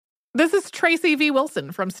This is Tracy V.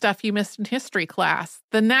 Wilson from Stuff You Missed in History class.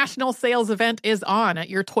 The national sales event is on at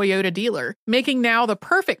your Toyota dealer, making now the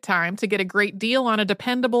perfect time to get a great deal on a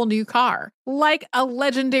dependable new car. Like a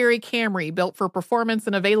legendary Camry built for performance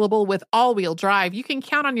and available with all-wheel drive, you can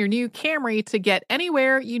count on your new Camry to get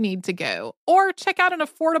anywhere you need to go. Or check out an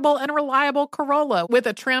affordable and reliable Corolla with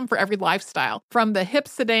a trim for every lifestyle. From the hip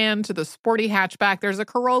sedan to the sporty hatchback, there's a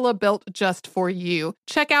Corolla built just for you.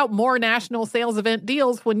 Check out more national sales event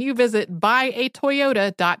deals when you visit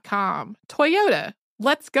buyatoyota.com. Toyota,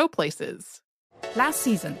 let's go places. Last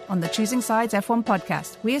season on the Choosing Sides F1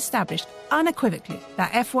 podcast, we established unequivocally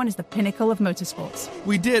that F1 is the pinnacle of motorsports.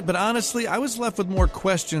 We did, but honestly, I was left with more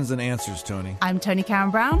questions than answers, Tony. I'm Tony Karen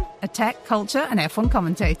Brown, a tech, culture, and F1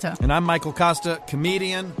 commentator. And I'm Michael Costa,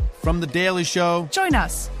 comedian from The Daily Show. Join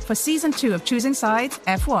us for Season 2 of Choosing Sides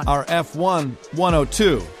F1. Our F1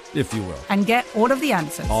 102, if you will. And get all of the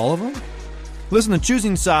answers. All of them? Listen to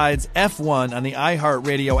Choosing Sides F1 on the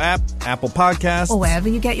iHeartRadio app, Apple Podcasts, or wherever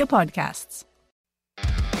you get your podcasts.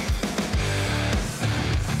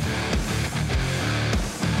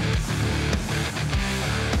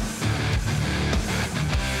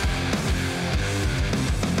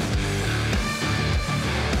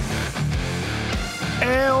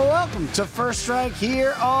 And welcome to First Strike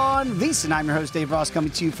here on VSiN. I'm your host, Dave Ross,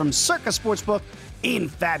 coming to you from Circa Sportsbook in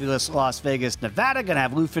fabulous Las Vegas, Nevada. Going to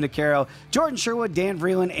have Lou Finicaro, Jordan Sherwood, Dan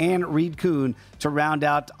Vreeland, and Reed Kuhn to round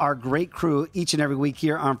out our great crew each and every week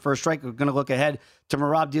here on First Strike. We're going to look ahead to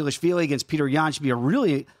Merab Dvalishvili against Peter Yan. Should be a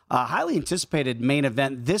really highly anticipated main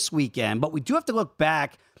event this weekend. But we do have to look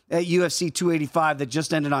back at UFC 285 that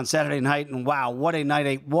just ended on Saturday night, and wow, what a night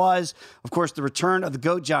it was. Of course, the return of the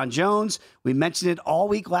GOAT, John Jones. We mentioned it all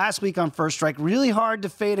week last week on First Strike. Really hard to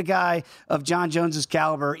fade a guy of John Jones's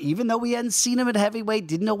caliber, even though we hadn't seen him at heavyweight,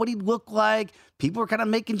 didn't know what he'd look like. People were kind of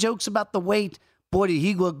making jokes about the weight. Boy, did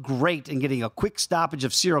he look great in getting a quick stoppage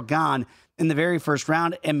of Cyril Gane in the very first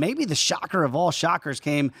round. And maybe the shocker of all shockers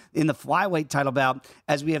came in the flyweight title bout,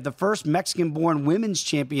 as we have the first Mexican-born women's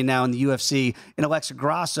champion now in the UFC in Alexa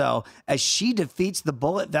Grasso, as she defeats the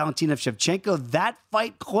Bullet Valentina Shevchenko. That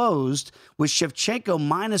fight closed with Shevchenko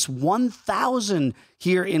minus 1,000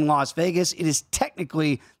 here in Las Vegas. It is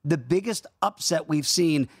technically the biggest upset we've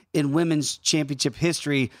seen in women's championship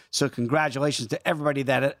history. So congratulations to everybody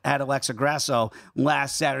that had Alexa Grasso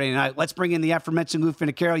last Saturday night. Let's bring in the aforementioned Lou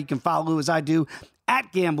Finicaro. You can follow Lou as I do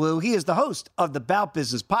at Gamblou. He is the host of the Bout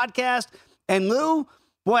Business podcast. And Lou,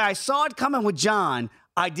 boy, I saw it coming with John.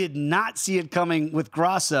 I did not see it coming with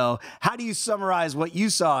Grasso. How do you summarize what you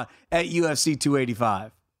saw at UFC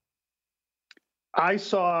 285?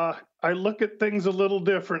 I look at things a little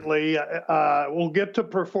differently. We'll get to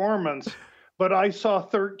performance, but I saw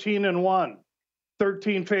 13-1,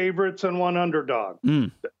 13 favorites and one underdog.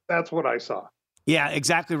 That's what I saw. Yeah,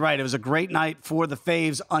 exactly right. It was a great night for the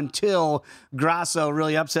faves until Grasso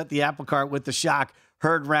really upset the apple cart with the shock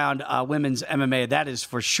heard round women's MMA. That is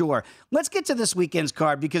for sure. Let's get to this weekend's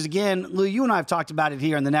card because, again, Lou, you and I have talked about it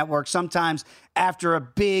here on the network. Sometimes after a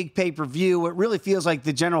big pay-per-view, it really feels like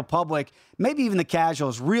the general public, maybe even the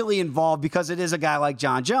casuals, really involved because it is a guy like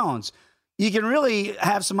John Jones. You can really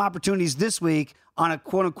have some opportunities this week on a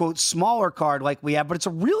quote-unquote smaller card like we have, but it's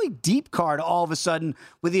a really deep card all of a sudden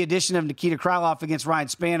with the addition of Nikita Krylov against Ryan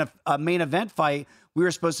Spann, a main event fight we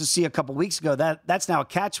were supposed to see a couple weeks ago. That's now a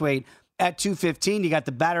catchweight at 215. You got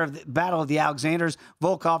the battle of the Alexanders,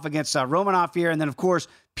 Volkov against Romanov here, and then, of course,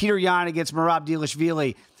 Peter Yan against Merab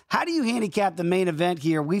Dvalishvili. How do you handicap the main event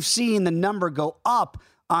here? We've seen the number go up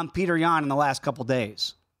on Peter Yan in the last couple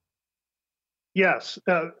days. Yes.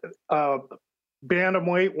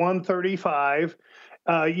 Bantamweight 135.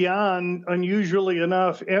 Yan, unusually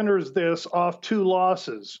enough, enters this off 2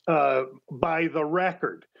 losses by the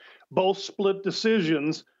record. Both split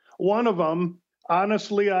decisions. One of them,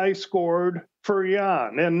 honestly, I scored for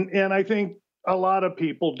Yan, and I think a lot of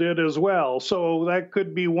people did as well. So that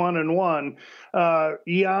could be 1-1.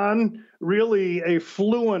 Yan, really a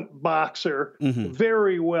fluent boxer,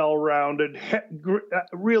 very well-rounded,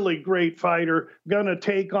 really great fighter, going to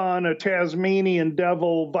take on a Tasmanian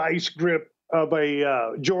devil vice grip of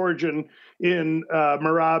a Georgian in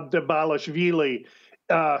Merab Dvalishvili.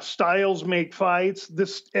 Styles make fights.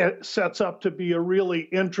 This sets up to be a really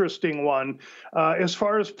interesting one. As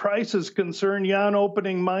far as price is concerned, Yan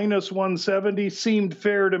opening minus 170 seemed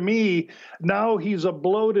fair to me. Now he's a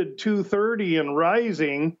bloated 230 and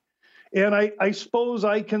rising. And I suppose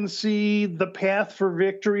I can see the path for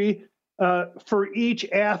victory for each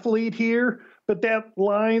athlete here. But that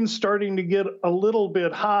line's starting to get a little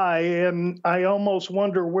bit high, and I almost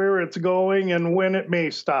wonder where it's going and when it may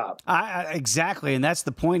stop. Exactly, and that's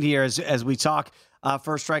the point here as we talk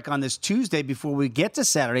First Strike on this Tuesday before we get to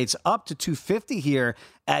Saturday. It's up to 250 here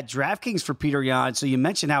at DraftKings for Peter Yan. So you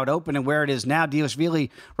mentioned how it opened and where it is now.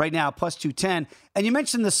 Dvalishvili right now plus 210. And you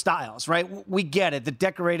mentioned the styles, right? We get it. The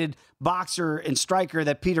decorated boxer and striker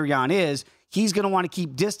that Peter Yan is, he's going to want to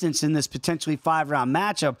keep distance in this potentially 5-round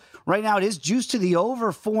matchup. Right now, it is juiced to the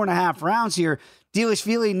over 4.5 rounds here.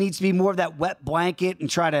 Dvalishvili needs to be more of that wet blanket and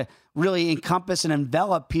try to really encompass and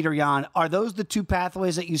envelop Peter Yan. Are those the two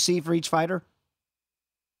pathways that you see for each fighter?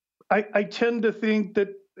 I tend to think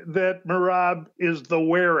that Merab is the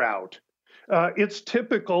wear out. It's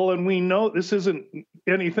typical, and we know this isn't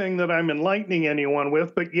anything that I'm enlightening anyone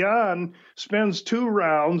with, but Yan spends 2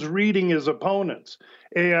 rounds reading his opponents.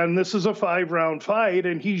 And this is a 5-round fight,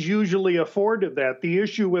 and he's usually afforded that. The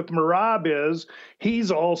issue with Merab is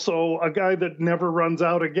he's also a guy that never runs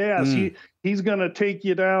out of gas. He's going to take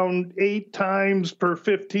you down 8 times per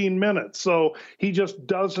 15 minutes. So he just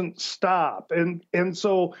doesn't stop. And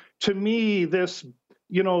so to me, this,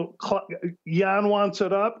 Yan wants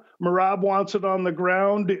it up, Merab wants it on the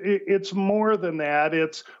ground. It's more than that.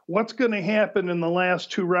 It's what's going to happen in the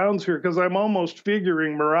last 2 rounds here, because I'm almost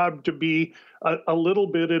figuring Merab to be a little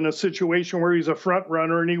bit in a situation where he's a front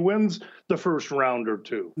runner and he wins the first round or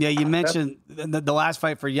 2. Yeah, you mentioned the last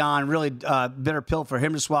fight for Yan, really bitter pill for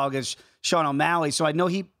him to swallow against Sean O'Malley. So I know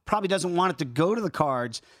he probably doesn't want it to go to the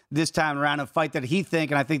cards this time around, a fight that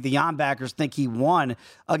and I think the Yan backers think he won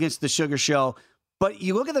against the Sugar Show. But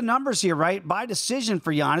you look at the numbers here, right? By decision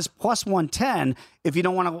for Yan is plus 110 if you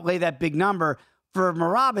don't want to lay that big number. For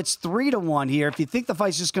Merab, it's 3-1 here. If you think the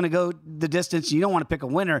fight's just going to go the distance, you don't want to pick a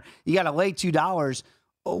winner, you got to lay $2.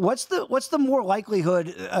 What's the more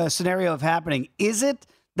likelihood scenario of happening? Is it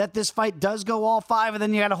that this fight does go all 5 and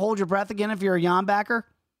then you got to hold your breath again if you're a Yan backer?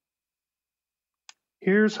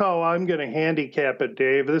 Here's how I'm going to handicap it,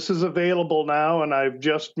 Dave. This is available now, and I've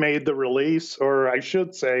just made the release, or I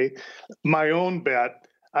should say, my own bet.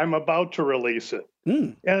 I'm about to release it.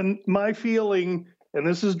 And my feeling, and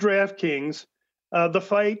this is DraftKings, the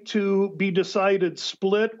fight to be decided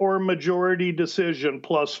split or majority decision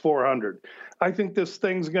plus 400. I think this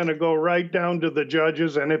thing's going to go right down to the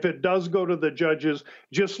judges. And if it does go to the judges,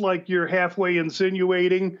 just like you're halfway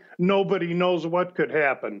insinuating, nobody knows what could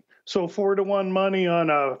happen. So 4-1 money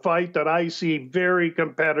on a fight that I see very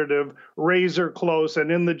competitive, razor close,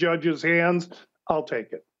 and in the judges' hands, I'll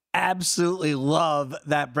take it. Absolutely love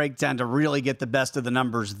that breakdown to really get the best of the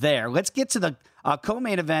numbers there. Let's get to the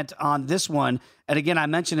co-main event on this one. And again, I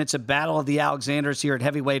mentioned it's a battle of the Alexanders here at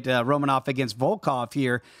heavyweight, Romanov against Volkov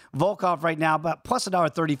here. Volkov right now, about plus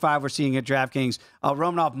 $1.35 we're seeing at DraftKings.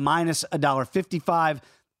 Romanov minus $1.55.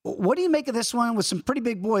 What do you make of this one with some pretty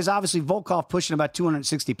big boys? Obviously, Volkov pushing about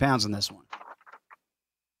 260 pounds in this one.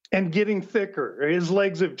 And getting thicker. His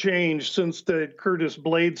legs have changed since the Curtis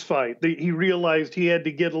Blades fight. He realized he had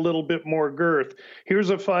to get a little bit more girth. Here's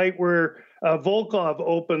a fight where Volkov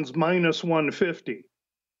opens minus 150.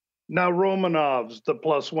 Now Romanov's the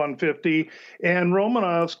plus 150. And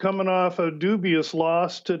Romanov's coming off a dubious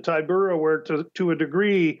loss to Tybura, where to a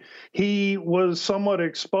degree he was somewhat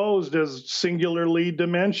exposed as singularly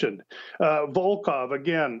dimensioned. Volkov,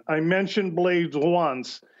 again, I mentioned Blades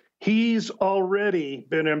once. He's already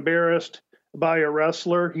been embarrassed by a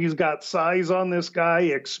wrestler. He's got size on this guy,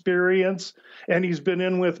 experience, and he's been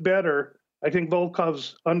in with better. I think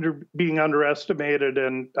Volkov's being underestimated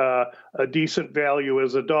and a decent value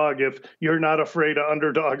as a dog if you're not afraid of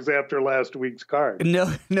underdogs after last week's card.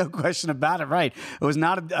 No question about it, right. It was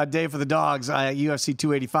not a day for the dogs, UFC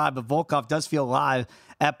 285, but Volkov does feel live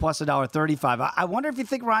at plus $1.35. I wonder if you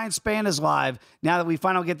think Ryan Spann is live now that we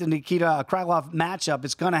finally get the Nikita Krylov matchup.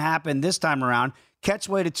 It's going to happen this time around. Catch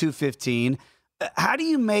weight at 215. How do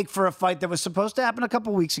you make for a fight that was supposed to happen a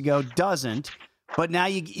couple weeks ago, doesn't, but now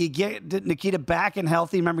you get Nikita back and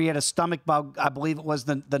healthy? Remember, he had a stomach bug, I believe it was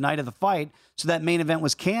the night of the fight, so that main event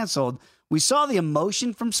was canceled. We saw the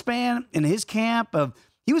emotion from Spann in his camp.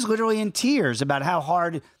 He was literally in tears about how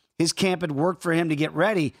hard his camp had worked for him to get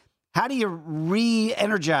ready. How do you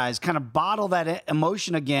re-energize, kind of bottle that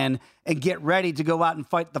emotion again and get ready to go out and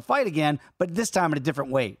fight the fight again, but this time at a different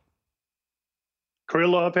weight?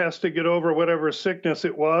 Krylov has to get over whatever sickness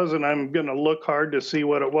it was, and I'm going to look hard to see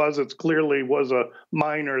what it was. It clearly was a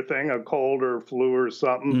minor thing, a cold or flu or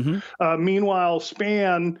something. Meanwhile,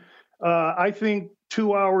 Spann, I think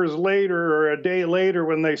 2 hours later or a day later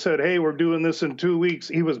when they said, hey, we're doing this in 2 weeks,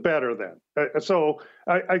 he was better then. So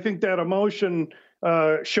I think that emotion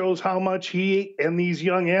shows how much he and these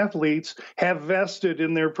young athletes have vested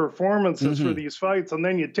in their performances for these fights. And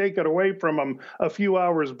then you take it away from them a few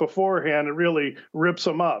hours beforehand, it really rips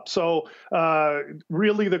them up. So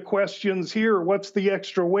really the questions here, what's the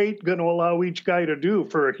extra weight going to allow each guy to do?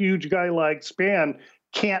 For a huge guy like Spann,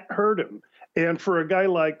 can't hurt him. And for a guy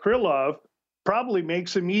like Krylov, probably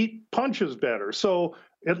makes him eat punches better. So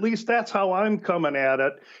at least that's how I'm coming at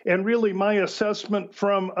it. And really, my assessment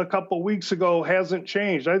from a couple weeks ago hasn't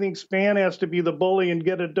changed. I think Spann has to be the bully and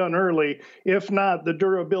get it done early. If not, the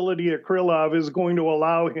durability of Krylov is going to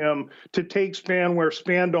allow him to take Spann where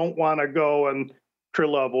Spann don't want to go, and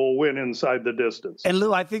Krylov will win inside the distance. And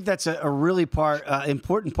Lou, I think that's a really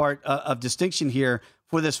important part of distinction here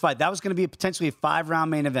for this fight. That was going to be potentially a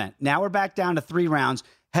 5-round main event. Now we're back down to 3 rounds,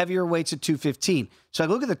 heavier weights at 215. So I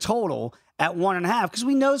look at the total at 1.5, because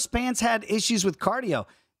we know Spann's had issues with cardio.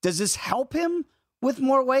 Does this help him with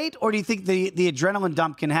more weight, or do you think the adrenaline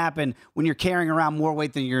dump can happen when you're carrying around more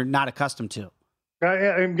weight than you're not accustomed to?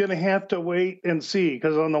 I'm going to have to wait and see,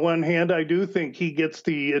 because on the one hand, I do think he gets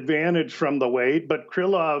the advantage from the weight, but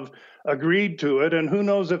Krylov agreed to it, and who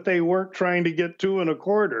knows if they weren't trying to get 2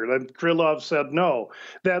 1/4. Then Krylov said no.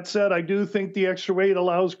 That said, I do think the extra weight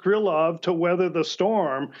allows Krylov to weather the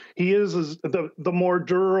storm. He is the more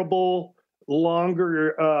durable,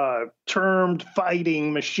 longer termed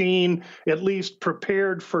fighting machine, at least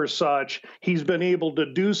prepared for such. He's been able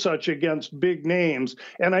to do such against big names.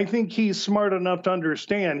 And I think he's smart enough to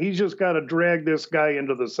understand he's just got to drag this guy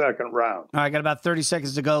into the second round. All right, got about 30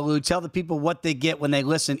 seconds to go, Lou. Tell the people what they get when they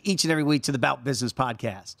listen each and every week to the Bout Business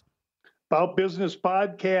podcast. Bout Business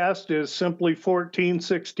podcast is simply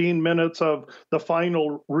 16 minutes of the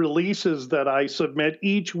final releases that I submit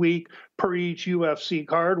each week per each UFC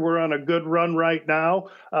card. We're on a good run right now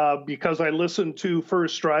because I listen to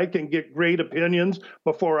First Strike and get great opinions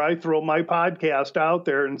before I throw my podcast out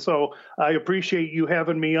there. And so I appreciate you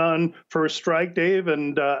having me on First Strike, Dave,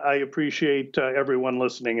 and I appreciate everyone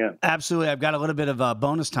listening in. Absolutely. I've got a little bit of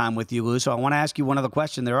bonus time with you, Lou, so I want to ask you one other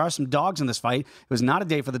question. There are some dogs in this fight. It was not a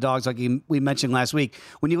day for the dogs like we mentioned last week.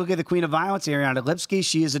 When you look at the Queen of Violence, Ariana Lipsky,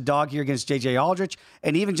 she is a dog here against J.J. Aldrich,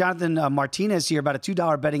 and even Jonathan Martinez here, about a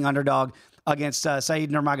 $2 betting underdog against Said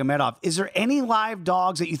Nurmagomedov. Is there any live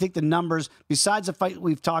dogs that you think the numbers, besides the fight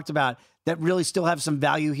we've talked about, that really still have some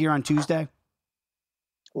value here on Tuesday?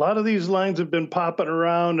 A lot of these lines have been popping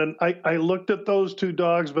around, and I looked at those 2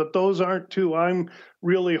 dogs, but those aren't 2 I'm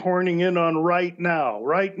really horning in on right now.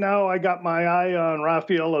 Right now, I got my eye on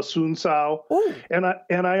Rafael Asuncao,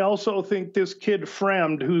 and I also think this kid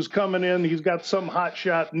Fremd, who's coming in, he's got some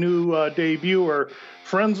hotshot new debuter.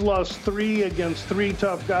 Fremd's lost 3 against 3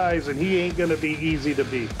 tough guys, and he ain't going to be easy to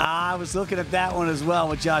beat. I was looking at that one as well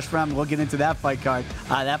with Josh Fremd. We'll get into that fight card,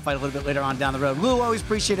 that fight a little bit later on down the road. Lou, always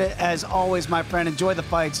appreciate it, as always, my friend. Enjoy the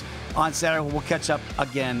fights on Saturday. We'll catch up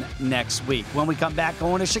again next week. When we come back,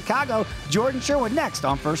 going to Chicago, Jordan Sherwood next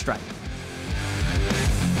on First Strike.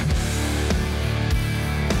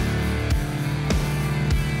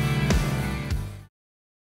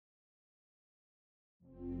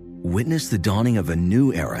 Witness the dawning of a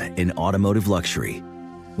new era in automotive luxury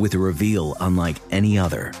with a reveal unlike any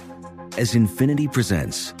other as Infiniti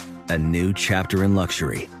presents a new chapter in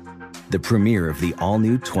luxury, the premiere of the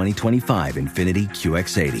all-new 2025 Infiniti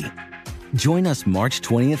QX80. Join us March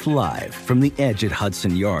 20th live from the Edge at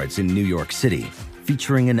Hudson Yards in New York City,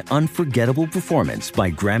 featuring an unforgettable performance by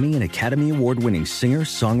Grammy and Academy Award-winning singer,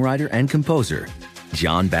 songwriter, and composer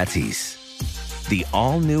Jon Batiste. The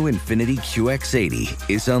all-new Infiniti QX80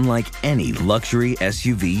 is unlike any luxury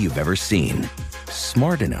SUV you've ever seen.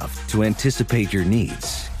 Smart enough to anticipate your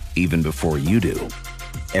needs, even before you do.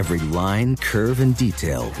 Every line, curve, and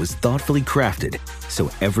detail was thoughtfully crafted,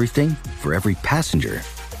 so everything for every passenger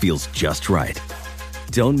feels just right.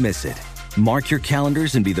 Don't miss it. Mark your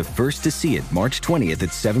calendars and be the first to see it March 20th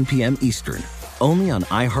at 7 p.m. Eastern, only on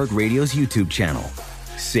iHeartRadio's YouTube channel.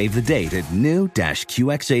 Save the date at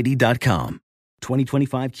new-QX80.com.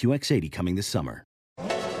 2025 QX80 coming this summer.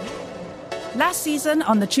 Last season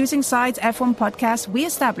on the Choosing Sides F1 podcast, we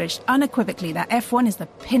established unequivocally that F1 is the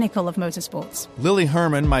pinnacle of motorsports. Lily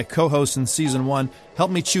Herman, my co-host in Season 1,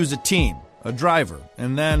 helped me choose a team, a driver,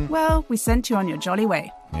 and then... Well, we sent you on your jolly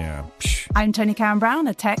way. Yeah, psh. I'm Tony Karen Brown,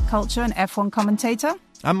 a tech, culture, and F1 commentator.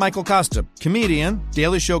 I'm Michael Costa, comedian,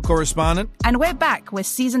 Daily Show correspondent. And we're back with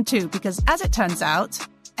Season 2 because, as it turns out,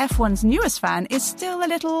 F1's newest fan is still a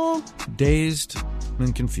little... dazed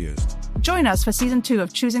and confused. Join us for Season 2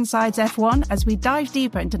 of Choosing Sides F1 as we dive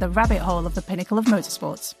deeper into the rabbit hole of the pinnacle of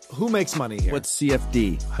motorsports. Who makes money here? What's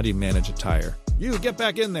CFD? How do you manage a tire? You, get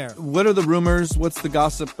back in there. What are the rumors? What's the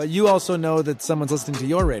gossip? But you also know that someone's listening to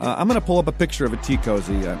your radio. I'm going to pull up a picture of a tea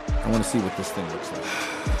cozy. I want to see what this thing looks like.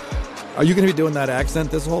 Are you going to be doing that accent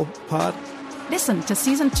this whole pod? Listen to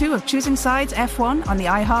Season 2 of Choosing Sides F1 on the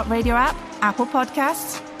iHeartRadio app, Apple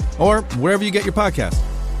Podcasts, or wherever you get your podcast.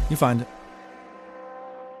 You find it.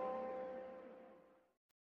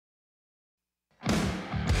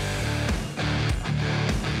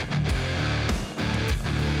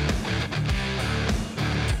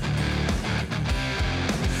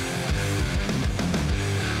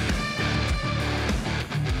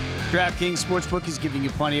 DraftKings Sportsbook is giving you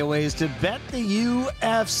plenty of ways to bet the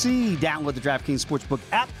UFC. Download the DraftKings Sportsbook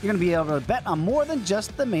app. You're going to be able to bet on more than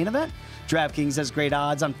just the main event. DraftKings has great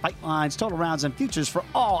odds on fight lines, total rounds, and futures for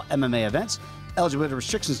all MMA events. Eligibility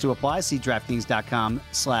restrictions to apply. See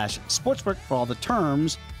DraftKings.com/sportsbook for all the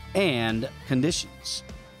terms and conditions.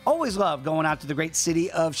 Always love going out to the great city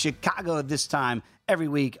of Chicago this time every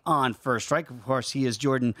week on First Strike. Of course, he is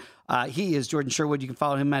Jordan Sherwood. You can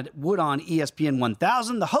follow him at Wood on ESPN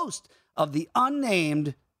 1000, the host of the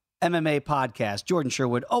unnamed MMA podcast. Jordan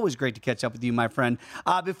Sherwood, always great to catch up with you, my friend.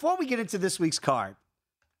 Before we get into this week's card,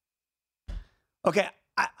 okay,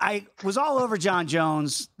 I was all over John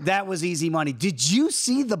Jones. That was easy money. Did you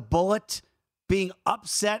see the bullet being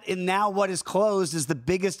upset in now what is closed as the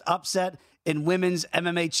biggest upset in women's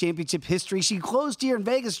MMA championship history? She closed here in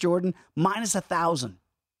Vegas, Jordan, minus 1,000.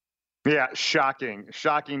 Yeah, shocking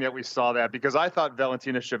that we saw that, because I thought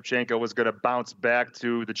Valentina Shevchenko was going to bounce back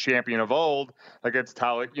to the champion of old against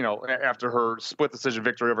Talia, after her split decision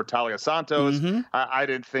victory over Talia Santos. Mm-hmm. I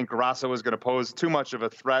didn't think Grasso was going to pose too much of a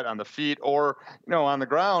threat on the feet or, on the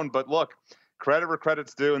ground. But look, credit where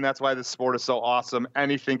credit's due, and that's why this sport is so awesome.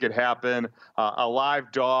 Anything could happen. A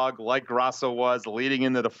live dog like Grasso was leading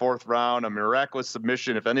into the fourth round, a miraculous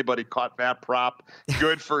submission. If anybody caught that prop,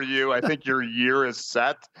 good for you. I think your year is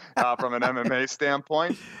set from an MMA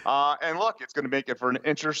standpoint. And look, it's going to make it for an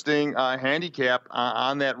interesting handicap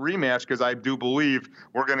on that rematch, because I do believe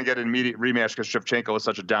we're going to get an immediate rematch because Shevchenko is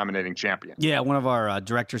such a dominating champion. Yeah, one of our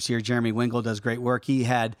directors here, Jeremy Wingle, does great work. He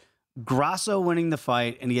had Grasso winning the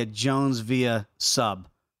fight, and he had Jones via sub.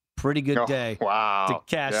 Pretty good day. Wow.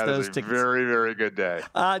 To cash those tickets. Very, very good day.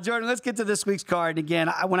 Jordan, let's get to this week's card. And again,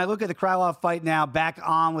 when I look at the Krylov fight now, back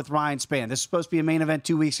on with Ryan Spann. This is supposed to be a main event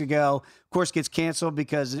 2 weeks ago. Of course, gets canceled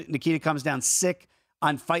because Nikita comes down sick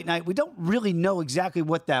on fight night. We don't really know exactly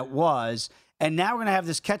what that was. And now we're going to have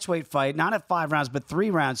this catchweight fight, not at 5 rounds, but 3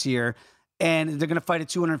 rounds here. And they're going to fight at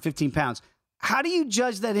 215 pounds. How do you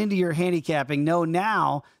judge that into your handicapping? Know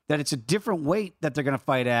now that it's a different weight that they're going to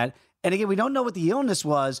fight at. And again, we don't know what the illness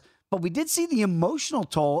was, but we did see the emotional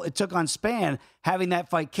toll it took on Spann having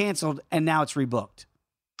that fight canceled, and now it's rebooked.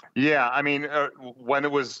 Yeah, I mean, when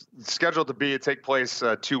it was scheduled to take place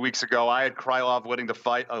 2 weeks ago, I had Krylov winning the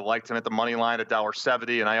fight. I liked him at the money line at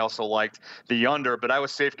 $1.70, and I also liked the under, but I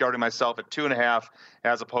was safeguarding myself at 2.5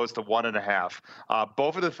 as opposed to 1.5.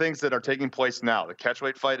 Both of the things that are taking place now, the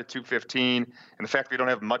catchweight fight at 215, and the fact we don't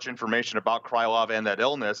have much information about Krylov and that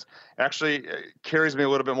illness, actually carries me a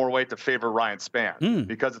little bit more weight to favor Ryan Spann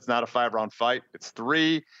because it's not a 5-round fight. It's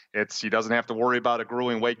 3. He doesn't have to worry about a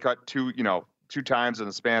grueling weight cut two times in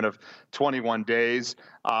the span of 21 days.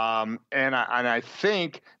 And I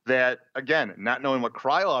think that, again, not knowing what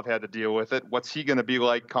Krylov had to deal with it, what's he going to be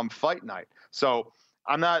like come fight night? So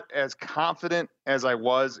I'm not as confident as I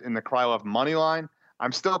was in the Krylov money line.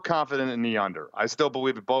 I'm still confident in the under. I still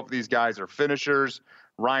believe that both of these guys are finishers.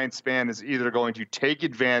 Ryan Spann is either going to take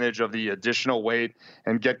advantage of the additional weight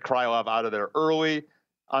and get Krylov out of there early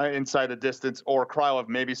inside the distance, or Krylov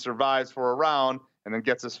maybe survives for a round and then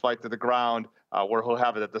gets this fight to the ground where he'll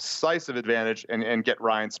have a decisive advantage and get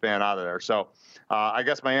Ryan Spann out of there. So I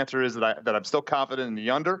guess my answer is that I'm still confident in the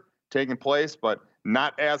under taking place, but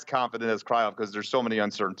not as confident as Krylov because there's so many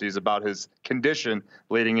uncertainties about his condition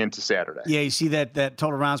leading into Saturday. Yeah, you see that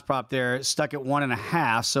total rounds prop there stuck at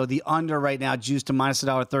 1.5. So the under right now juiced to minus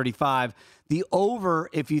 $1.35. The over,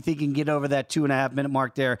 if you think you can get over that 2.5 minute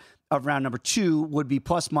mark there of round number 2, would be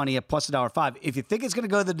plus money at plus $1.05. If you think it's going to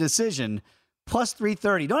go to the decision, plus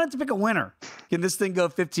 330. Don't have to pick a winner. Can this thing go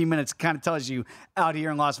 15 minutes? It kind of tells you out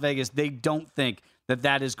here in Las Vegas, they don't think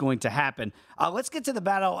that is going to happen. Let's get to the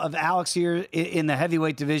battle of Alex here in the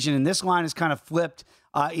heavyweight division. And this line has kind of flipped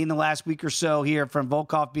in the last week or so here, from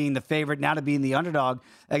Volkov being the favorite now to being the underdog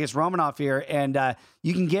against Romanov here. And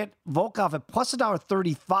you can get Volkov at plus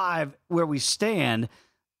 $1.35 where we stand.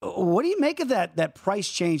 What do you make of that price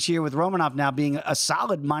change here with Romanov now being a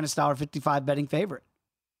solid minus $1.55 betting favorite?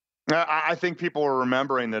 I think people are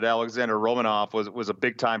remembering that Alexander Romanov was a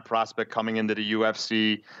big-time prospect coming into the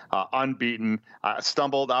UFC, unbeaten.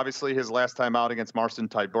 Stumbled, obviously, his last time out against Marcin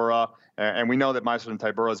Tybura, and we know that Marcin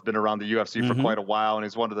Tybura has been around the UFC for quite a while, and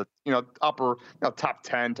he's one of the upper top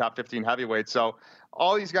 10, top 15 heavyweights. So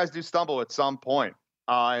all these guys do stumble at some point,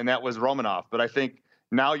 and that was Romanov. But I think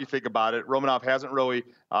now you think about it, Romanov hasn't really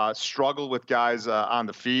struggled with guys on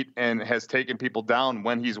the feet and has taken people down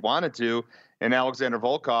when he's wanted to. And Alexander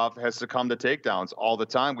Volkov has succumbed to takedowns all the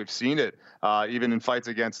time. We've seen it, even in fights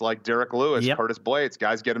against like Derek Lewis, Curtis Blades.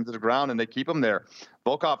 Guys get him to the ground and they keep him there.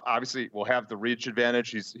 Volkov obviously will have the reach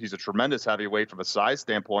advantage. He's a tremendous heavyweight from a size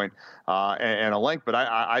standpoint and a length. But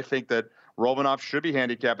I think that Romanov should be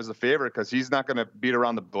handicapped as a favorite because he's not going to beat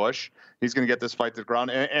around the bush. He's going to get this fight to the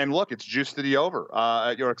ground. And look, it's juiced to the over.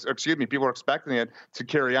 People are expecting it to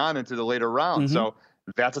carry on into the later rounds. So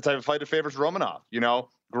that's the type of fight that favors Romanov.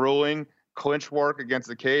 Grueling, clinch work against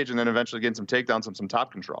the cage, and then eventually getting some takedowns and some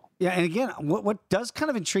top control. Yeah, and again, what does kind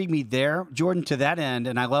of intrigue me there, Jordan, to that end,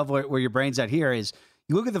 and I love where your brain's at here, is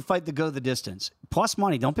you look at the fight to go the distance. Plus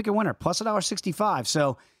money, don't pick a winner, plus $1.65.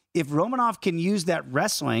 So if Romanov can use that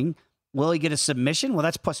wrestling, will he get a submission? Well,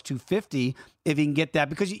 that's plus 250 if he can get that,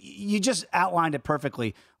 because you just outlined it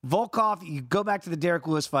perfectly. Volkov, you go back to the Derek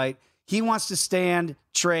Lewis fight, he wants to stand,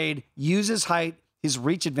 trade, use his height, his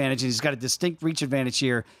reach advantage, and he's got a distinct reach advantage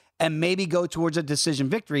here, and maybe go towards a decision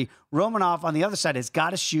victory. Romanov, on the other side, has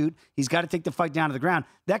got to shoot. He's got to take the fight down to the ground.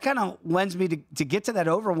 That kind of lends me to get to that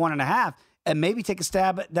over 1.5 and maybe take a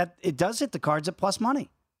stab that it does hit the cards at plus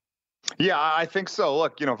money. Yeah, I think so.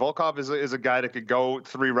 Look, Volkov is a guy that could go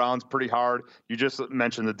 3 rounds pretty hard. You just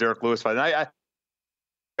mentioned the Derek Lewis fight. And I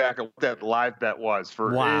back at what that live bet was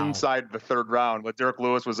for inside the 3rd round, what Derek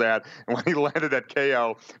Lewis was at, and when he landed that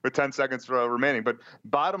KO with 10 seconds remaining. But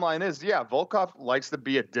bottom line is, Volkov likes to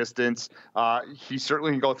be at distance. He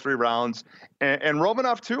certainly can go 3 rounds. And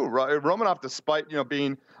Romanov, too. Romanov, despite,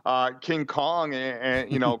 being King Kong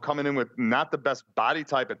and coming in with not the best body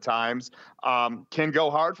type at times, can go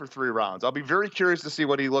hard for 3 rounds. I'll be very curious to see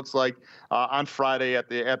what he looks like on Friday at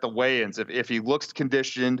the weigh-ins. If he looks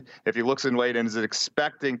conditioned, if he looks in weight, and is it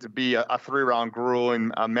expecting to be a 3-round grueling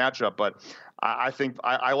matchup. But I think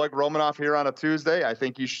I like Romanov here on a Tuesday. I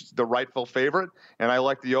think he's the rightful favorite, and I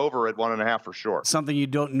like the over at 1.5 for sure. Something you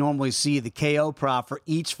don't normally see, the KO prop for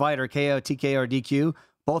each fighter, KO, TKO, or DQ,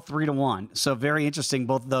 both 3-1. So very interesting,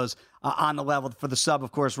 both of those on the level. For the sub,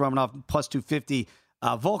 of course, Romanov plus 250.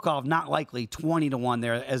 Volkov, not likely, 20-1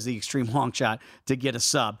 there as the extreme long shot to get a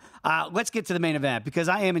sub. Let's get to the main event, because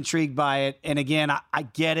I am intrigued by it. And again, I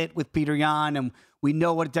get it with Petr Yan, and we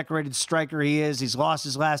know what a decorated striker he is. He's lost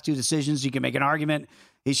his last 2 decisions. You can make an argument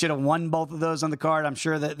he should have won both of those on the card. I'm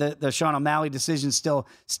sure that the Sean O'Malley decision still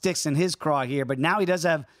sticks in his craw here, but now he does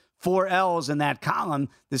have 4 L's in that column,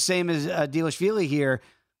 the same as Dvalishvili here.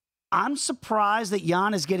 I'm surprised that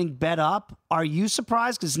Yan is getting bet up. Are you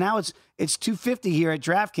surprised? Because now it's 250 here at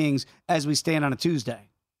DraftKings as we stand on a Tuesday.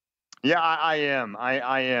 Yeah, I am.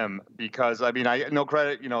 I am, because I no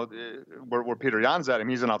credit, where Petr Yan's at him.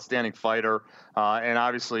 He's an outstanding fighter, and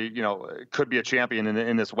obviously, could be a champion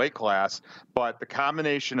in this weight class. But the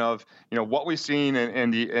combination of what we've seen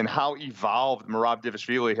and how evolved Merab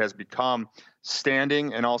Dvalishvili has become,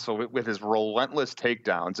 standing and also with his relentless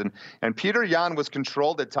takedowns. And Petr Yan was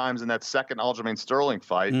controlled at times in that second Aljamain Sterling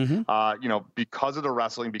fight, because of the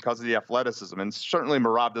wrestling, because of the athleticism. And certainly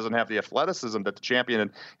Merab doesn't have the athleticism that the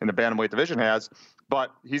champion in the bantamweight division has,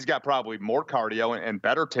 but he's got probably more cardio and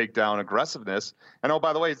better takedown aggressiveness. And, oh,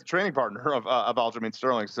 by the way, he's the training partner of Aljamain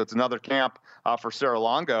Sterling. So it's another camp for Sarah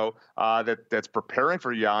Longo that's preparing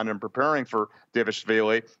for Yan and preparing for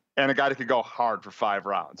Dvalishvili. And a guy that could go hard for 5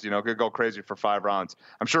 rounds, could go crazy for 5 rounds.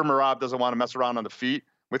 I'm sure Merab doesn't want to mess around on the feet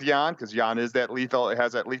with Yan, because Yan is that lethal,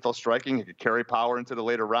 has that lethal striking. He could carry power into the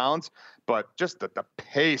later rounds. But just the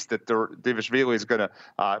pace that Dvalishvili is going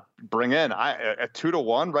to bring in, at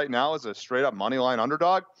 2-1 right now as a straight up money line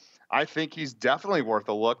underdog, I think he's definitely worth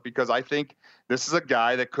a look, because I think this is a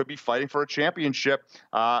guy that could be fighting for a championship.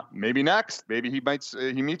 Maybe next. Maybe he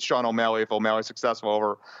meets Sean O'Malley if O'Malley's successful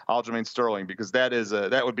over Aljamain Sterling, because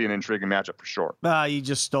that would be an intriguing matchup for sure. You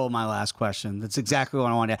just stole my last question. That's exactly what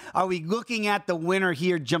I wanted. Are we looking at the winner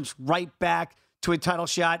here jumps right back to a title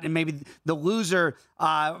shot, and maybe the loser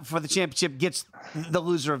for the championship gets the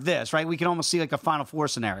loser of this, right? We can almost see like a Final Four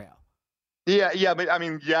scenario. Yeah, but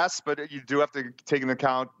yes, but you do have to take into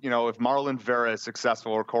account, if Marlon Vera is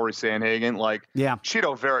successful or Corey Sandhagen,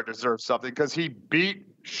 Chito Vera deserves something, because he beat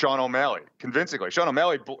Sean O'Malley convincingly. Sean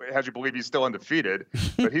O'Malley has you believe he's still undefeated,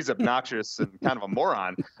 but he's obnoxious and kind of a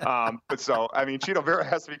moron. But so, I mean, Chito Vera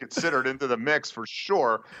has to be considered into the mix for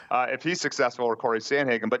sure if he's successful, or Corey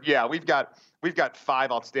Sandhagen. But yeah, we've got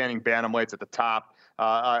 5 outstanding bantamweights at the top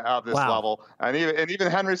of this level, and even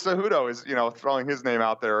Henry Cejudo is throwing his name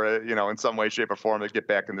out there in some way, shape, or form to get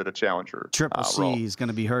back into the challenger. Triple C is going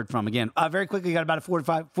to be heard from again. Very quickly, got about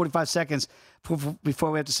 45 seconds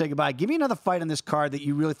before we have to say goodbye. Give me another fight on this card that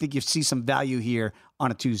you really think you see some value here on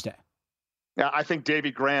a Tuesday. Yeah, I think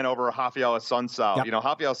Davy Grant over Rafael Assunção. Yep.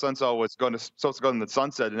 Rafael Assunção was supposed to go in the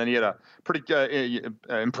sunset, and then he had a pretty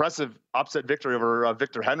impressive upset victory over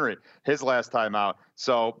Victor Henry his last time out.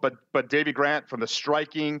 So, but Davy Grant, from the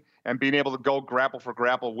striking and being able to go grapple for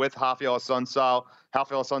grapple with Rafael Assunção.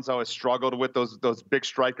 Rafael Assunção has struggled with those big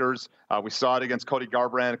strikers. We saw it against Cody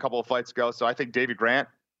Garbrandt a couple of fights ago. So I think Davy Grant,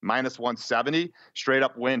 minus 170, straight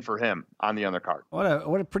up win for him on the undercard. What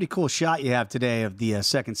a pretty cool shot you have today of the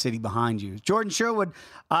second city behind you. Jordan Sherwood,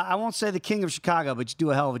 I won't say the king of Chicago, but you do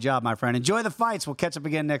a hell of a job, my friend. Enjoy the fights. We'll catch up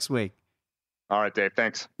again next week. All right, Dave.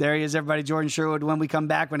 Thanks. There he is, everybody. Jordan Sherwood. When we come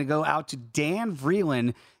back, we're going to go out to Dan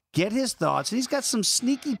Vreeland, get his thoughts. And he's got some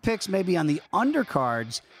sneaky picks maybe on the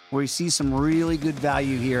undercards where he sees some really good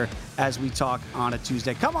value here as we talk on a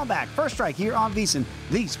Tuesday. Come on back. First Strike here on VSiN,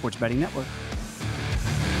 the Sports Betting Network.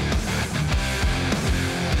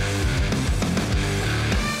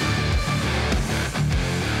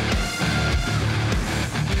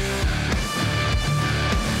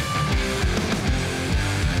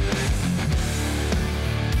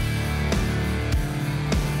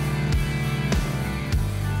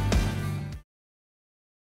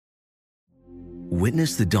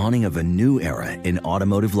 Witness the dawning of a new era in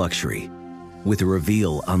automotive luxury with a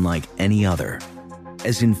reveal unlike any other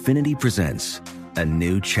as Infiniti presents a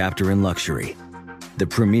new chapter in luxury, the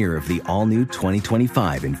premiere of the all-new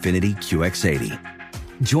 2025 Infiniti QX80.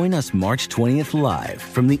 Join us March 20th live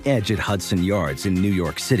from the Edge at Hudson Yards in New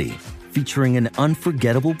York City, featuring an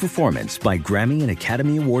unforgettable performance by Grammy and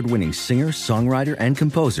Academy Award-winning singer, songwriter, and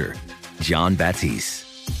composer, Jon Batiste.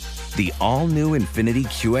 The all-new Infiniti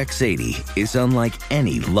QX80 is unlike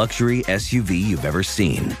any luxury SUV you've ever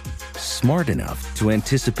seen. Smart enough to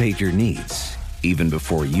anticipate your needs, even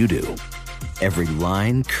before you do. Every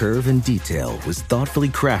line, curve, and detail was thoughtfully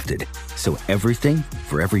crafted, so everything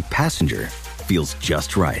for every passenger feels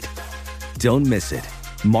just right. Don't miss it.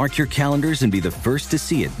 Mark your calendars and be the first to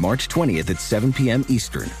see it March 20th at 7 p.m.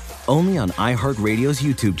 Eastern, only on iHeartRadio's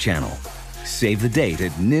YouTube channel. Save the date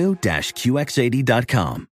at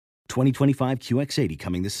new-QX80.com. 2025 QX80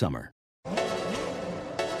 coming this summer.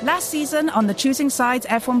 Last season on the Choosing Sides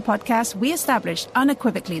F1 podcast, we established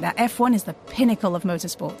unequivocally that F1 is the pinnacle of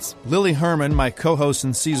motorsports. Lily Herman, my co-host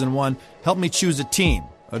in Season 1, helped me choose a team,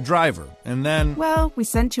 a driver, and then... Well, we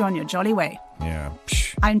sent you on your jolly way. Yeah,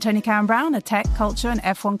 I'm Tony Karen Brown, a tech, culture, and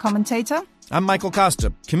F1 commentator. I'm Michael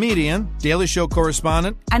Costa, comedian, Daily Show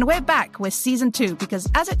correspondent. And we're back with Season 2 because,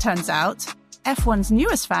 as it turns out, F1's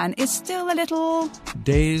newest fan is still a little...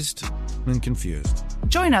 dazed and confused.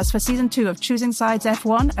 Join us for Season 2 of Choosing Sides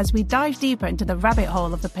F1 as we dive deeper into the rabbit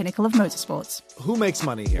hole of the pinnacle of motorsports. Who makes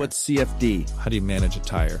money here? What's CFD? How do you manage a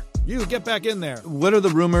tire? You, get back in there. What are the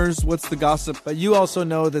rumors? What's the gossip? But you also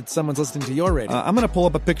know that someone's listening to your radio. I'm going to pull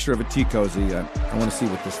up a picture of a tea cozy. I want to see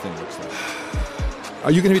what this thing looks like.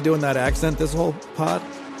 Are you going to be doing that accent this whole pod?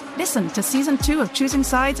 Listen to Season 2 of Choosing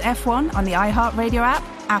Sides F1 on the iHeartRadio app,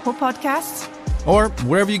 Apple Podcasts, or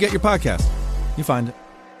wherever you get your podcast. You find it.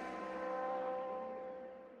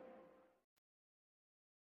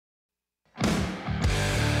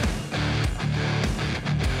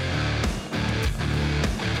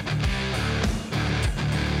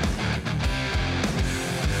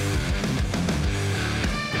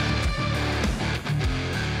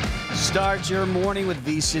 Start your morning with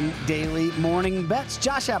VSiN Daily Morning Bets.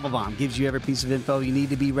 Josh Applebaum gives you every piece of info you need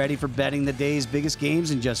to be ready for betting the day's biggest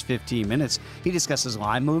games in just 15 minutes. He discusses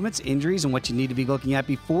line movements, injuries, and what you need to be looking at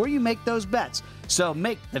before you make those bets. So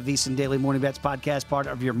make the VSiN Daily Morning Bets podcast part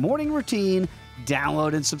of your morning routine.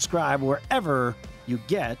 Download and subscribe wherever you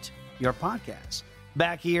get your podcasts.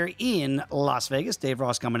 Back here in Las Vegas, Dave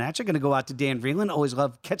Ross coming at you. Going to go out to Dan Vreeland. Always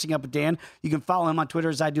love catching up with Dan. You can follow him on Twitter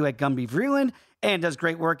as I do at Gumby Vreeland, and does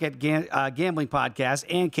great work at Gambling Podcast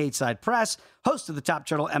and Cateside Press, host of the Top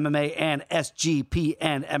Turtle MMA and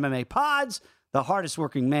SGPN MMA pods, the hardest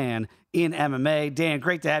working man in MMA. Dan,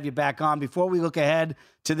 great to have you back on. Before we look ahead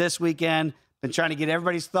to this weekend, been trying to get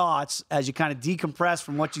everybody's thoughts as you kind of decompress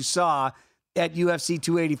from what you saw at UFC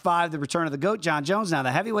 285, the return of the GOAT, John Jones, now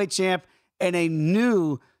the heavyweight champ, and a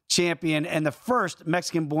new champion and the first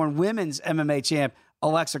Mexican-born women's MMA champ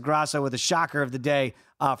Alexa Grasso with a shocker of the day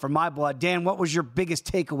for my blood. Dan, what was your biggest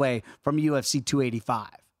takeaway from UFC 285?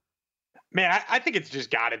 Man, I think it's just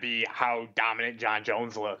got to be how dominant John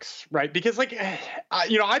Jones looks, right? Because,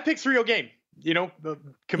 I picked Ciryl Gane.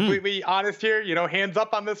 Completely honest here, hands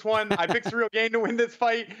up on this one. I picked Ciryl Gane to win this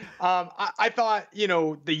fight. I thought,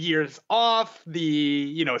 the years off,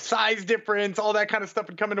 the, size difference, all that kind of stuff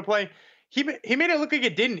would come into play. He made it look like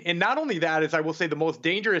it didn't. And not only that, as I will say, the most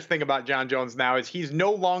dangerous thing about John Jones now is he's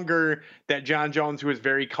no longer that John Jones who is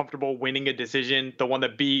very comfortable winning a decision, the one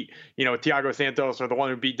that beat, Thiago Santos or the one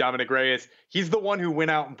who beat Dominic Reyes. He's the one who went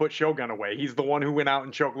out and put Shogun away. He's the one who went out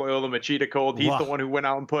and choked Loyola Machida cold. He's the one who went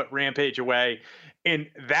out and put Rampage away. And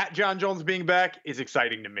that John Jones being back is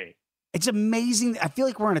exciting to me. It's amazing. I feel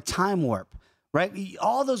like we're in a time warp, right?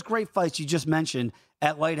 All those great fights you just mentioned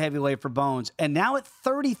at light heavyweight for Bones. And now at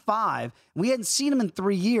 35, we hadn't seen him in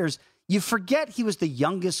 3 years. You forget he was the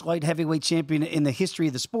youngest light heavyweight champion in the history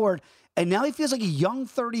of the sport. And now he feels like a young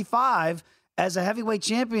 35 as a heavyweight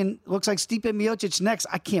champion. Looks like Stipe Miocic next.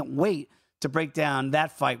 I can't wait to break down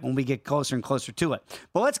that fight when we get closer and closer to it.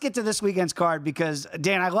 But let's get to this weekend's card because,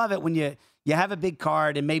 Dan, I love it when you have a big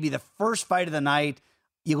card and maybe the first fight of the night,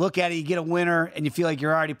 you look at it, you get a winner, and you feel like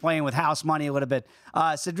you're already playing with house money a little bit.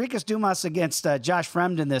 Cedric Dumas against Josh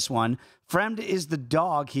Fremd in this one. Fremd is the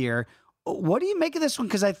dog here. What do you make of this one?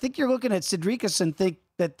 Because I think you're looking at Cedricus and think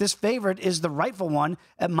that this favorite is the rightful one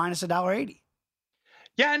at minus $1.80.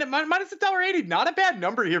 Yeah, and minus $1.80, not a bad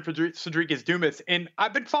number here for Cedric Dumas. And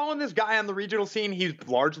I've been following this guy on the regional scene. He's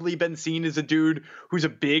largely been seen as a dude who's a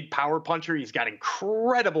big power puncher. He's got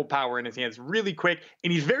incredible power in his hands, really quick,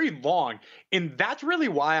 and he's very long. And that's really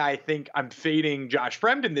why I think I'm fading Josh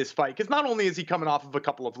Fremd in this fight, because not only is he coming off of a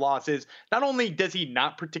couple of losses, not only does he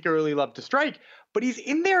not particularly love to strike, but he's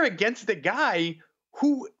in there against a guy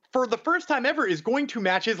who, for the first time ever, is going to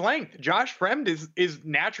match his length. Josh Fremd is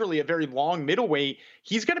naturally a very long middleweight.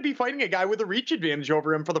 He's going to be fighting a guy with a reach advantage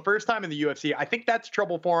over him for the first time in the UFC. I think that's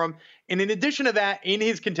trouble for him. And in addition to that, in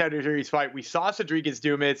his Contender Series fight, we saw Cedric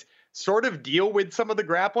Dumas sort of deal with some of the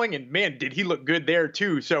grappling, and man, did he look good there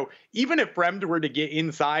too. So even if Fremd were to get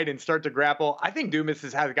inside and start to grapple, I think Dumas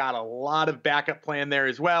has got a lot of backup plan there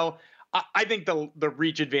as well. I think the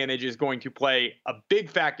reach advantage is going to play a big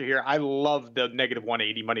factor here. I love the negative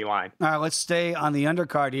 180 money line. All right, let's stay on the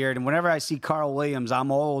undercard here. And whenever I see Carl Williams,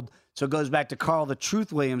 I'm old. So it goes back to Carl the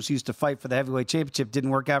Truth Williams, who used to fight for the heavyweight championship. Didn't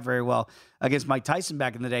work out very well against Mike Tyson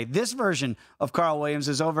back in the day. This version of Carl Williams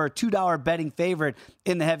is over a $2 betting favorite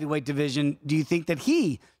in the heavyweight division. Do you think that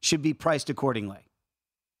he should be priced accordingly?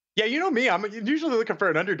 Yeah, you know me, I'm usually looking for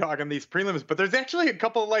an underdog on these prelims, but there's actually a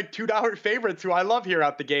couple of $2 favorites who I love here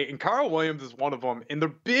out the gate, and Carl Williams is one of them. And the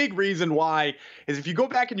big reason why is if you go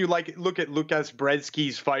back and you look at Lukas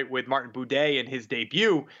Brzeski's fight with Martin Buday in his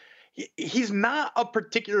debut, he's not a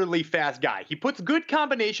particularly fast guy. He puts good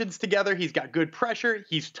combinations together. He's got good pressure.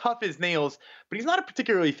 He's tough as nails, but he's not a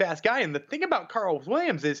particularly fast guy. And the thing about Carl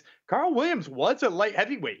Williams is Carl Williams was a light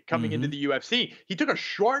heavyweight coming into the UFC. He took a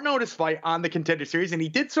short notice fight on the Contender Series, and he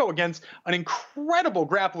did so against an incredible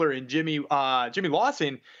grappler in Jimmy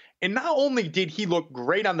Lawson. And not only did he look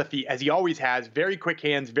great on the feet, as he always has, very quick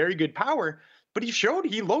hands, very good power, but he showed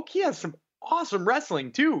he has some awesome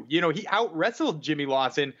wrestling too. He out wrestled Jimmy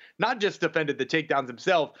Lawson, not just defended the takedowns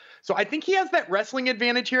himself. So I think he has that wrestling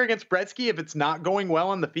advantage here against Brzeski if it's not going well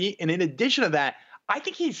on the feet. And in addition to that, I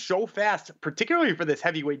think he's so fast, particularly for this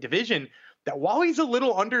heavyweight division, that while he's a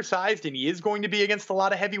little undersized and he is going to be against a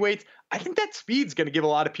lot of heavyweights, I think that speed's going to give a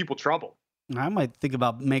lot of people trouble. I might think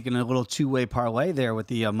about making a little two-way parlay there with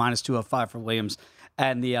the minus 205 for Williams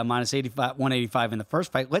and the minus 185 in the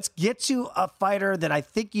first fight. Let's get to a fighter that I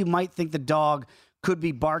think you might think the dog could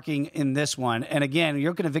be barking in this one. And again,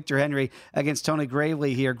 you're looking at Victor Henry against Tony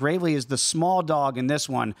Gravely here. Gravely is the small dog in this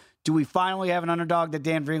one. Do we finally have an underdog that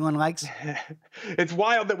Dan Vreeland likes? It's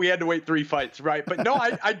wild that we had to wait 3 fights, right? But no,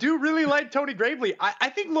 I do really like Tony Gravely. I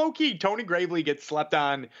think low-key Tony Gravely gets slept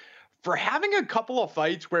on for having a couple of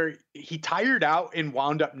fights where he tired out and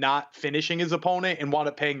wound up not finishing his opponent and wound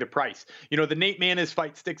up paying the price. The Nate Maness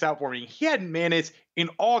fight sticks out for me. He had Maness in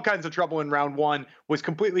all kinds of trouble in round 1, was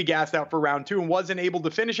completely gassed out for round 2 and wasn't able to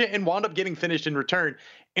finish it and wound up getting finished in return.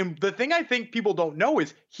 And the thing I think people don't know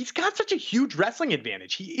is he's got such a huge wrestling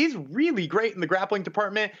advantage. He is really great in the grappling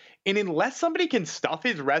department. And unless somebody can stuff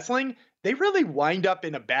his wrestling, they really wind up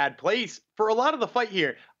in a bad place for a lot of the fight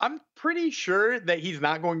here. I'm pretty sure that he's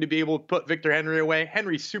not going to be able to put Victor Henry away.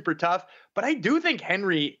 Henry's super tough, but I do think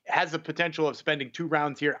Henry has the potential of spending 2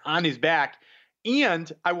 rounds here on his back. And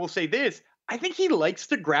I will say this, I think he likes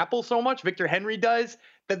to grapple so much, Victor Henry does,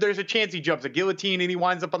 that there's a chance he jumps a guillotine and he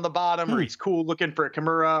winds up on the bottom, or he's cool looking for a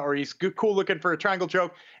Kimura, or he's cool looking for a triangle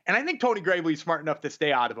choke. And I think Tony Gravely's smart enough to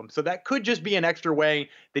stay out of him. So that could just be an extra way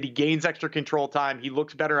that he gains extra control time. He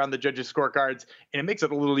looks better on the judges' scorecards, and it makes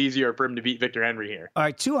it a little easier for him to beat Victor Henry here. All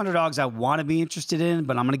right, 2 underdogs I want to be interested in,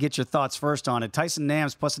 but I'm going to get your thoughts first on it. Tyson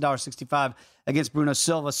Nams plus $1.65 against Bruno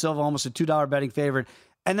Silva. Silva almost a $2 betting favorite.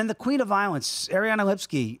 And then the Queen of Violence, Ariana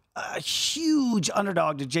Lipski, a huge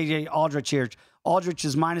underdog to J.J. Aldrich here. Aldrich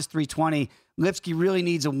is minus 320. Lipski really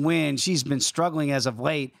needs a win. She's been struggling as of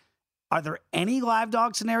late. Are there any live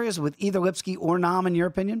dog scenarios with either Lipski or Nam, in your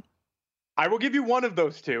opinion? I will give you one of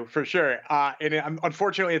those two for sure.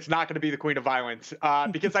 Unfortunately, it's not going to be the Queen of Violence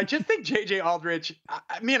because I just think J.J. Aldrich,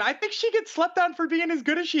 I think she gets slept on for being as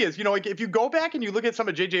good as she is. You know, like if you go back and you look at some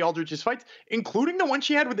of J.J. Aldrich's fights, including the one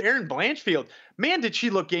she had with Erin Blanchfield, man, did she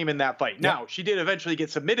look game in that fight. Yep. Now, she did eventually get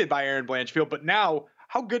submitted by Erin Blanchfield, but now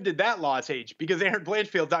how good did that loss age? Because Erin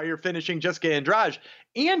Blanchfield's out here finishing Jessica Andrade,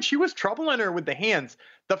 and she was troubling her with the hands.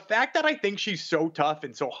 The fact that I think she's so tough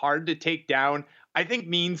and so hard to take down, I think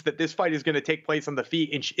means that this fight is going to take place on the feet.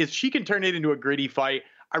 And if she can turn it into a gritty fight,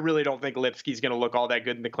 I really don't think Lipski's going to look all that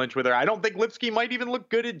good in the clinch with her. I don't think Lipski might even look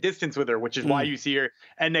good at distance with her, which is why you see her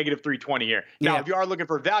at negative 320 here. Now, if you are looking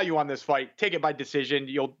for value on this fight, take it by decision.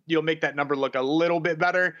 You'll make that number look a little bit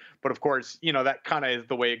better. But of course, you know, that kind of is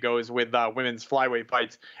the way it goes with women's flyweight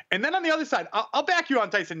fights. And then on the other side, I'll back you on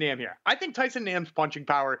Tyson Nam here. I think Tyson Nam's punching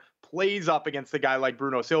power plays up against a guy like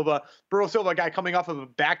Bruno Silva. Bruno Silva, a guy coming off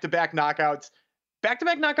of back-to-back knockouts.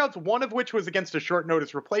 Back-to-back knockouts, one of which was against a short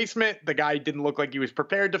notice replacement. The guy didn't look like he was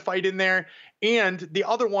prepared to fight in there. And the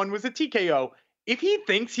other one was a TKO. If he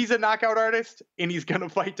thinks he's a knockout artist and he's going to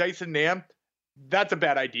fight Tyson Nam, that's a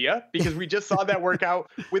bad idea because we just saw that work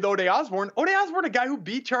out with Ode Osborne. Ode Osborne, a guy who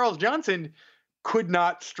beat Charles Johnson, could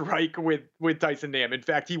not strike with Tyson Nam. In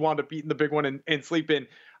fact, he wound up beating the big one and sleeping.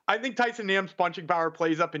 I think Tyson Nam's punching power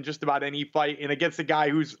plays up in just about any fight. And against a guy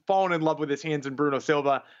who's fallen in love with his hands in Bruno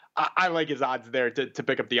Silva, I like his odds there to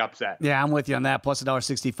pick up the upset. Yeah, I'm with you on that. Plus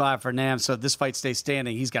 $1.65 for Nam. So if this fight stays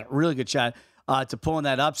standing, he's got a really good shot to pulling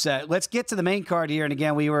that upset. Let's get to the main card here. And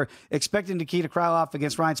again, we were expecting Nikita Krylov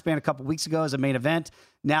against Ryan Spann a couple weeks ago as a main event.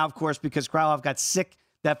 Now, of course, because Krylov got sick,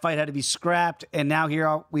 that fight had to be scrapped. And now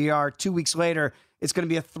we are 2 weeks later. It's going to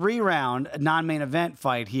be a 3-round non-main event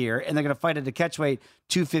fight here, and they're going to fight at the catchweight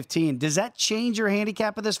 215. Does that change your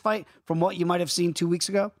handicap of this fight from what you might have seen 2 weeks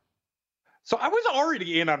ago? So I was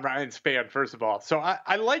already in on Ryan Spann, first of all. So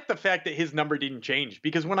I like the fact that his number didn't change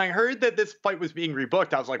because when I heard that this fight was being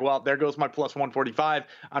rebooked, I was like, well, there goes my plus 145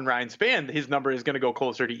 on Ryan Spann. His number is going to go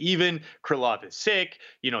closer to even. Krylov is sick.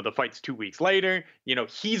 You know, the fight's 2 weeks later. You know,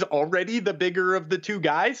 he's already the bigger of the two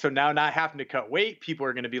guys. So now not having to cut weight, people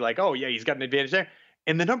are going to be like, oh, yeah, he's got an advantage there.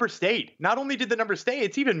 And the number stayed. Not only did the number stay,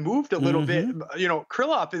 it's even moved a little bit. You know,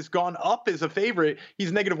 Krylov has gone up as a favorite.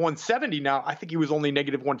 He's negative 170 now. I think he was only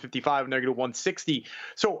negative 155, negative 160.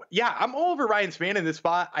 So, yeah, I'm all over Ryan Spann in this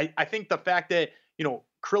spot. I think the fact that, you know,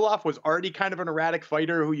 Krylov was already kind of an erratic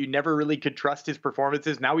fighter who you never really could trust his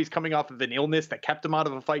performances. Now he's coming off of an illness that kept him out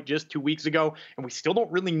of a fight just 2 weeks ago, and we still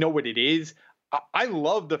don't really know what it is. I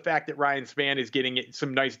love the fact that Ryan Spann is getting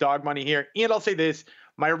some nice dog money here. And I'll say this,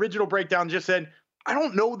 my original breakdown just said, I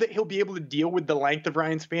don't know that he'll be able to deal with the length of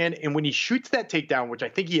Ryan Spann. And when he shoots that takedown, which I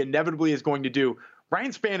think he inevitably is going to do,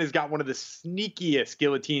 Ryan Spann has got one of the sneakiest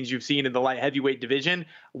guillotines you've seen in the light heavyweight division.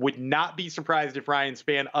 Would not be surprised if Ryan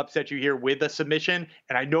Spann upset you here with a submission.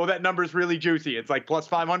 And I know that number is really juicy. It's like plus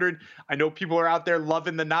 500. I know people are out there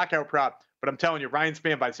loving the knockout prop, but I'm telling you, Ryan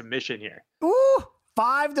Spann by submission here. Ooh,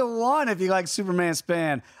 5-1 if you like Superman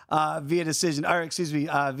Spann via decision, or excuse me,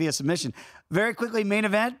 via submission. Very quickly, main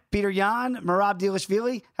event, Peter Yan, Merab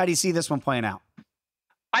Dvalishvili. How do you see this one playing out?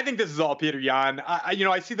 I think this is all Peter Yan.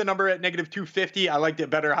 I see the number at negative 250. I liked it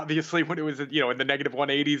better, obviously, when it was, you know, in the negative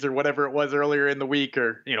 180s or whatever it was earlier in the week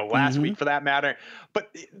or, you know, last week for that matter.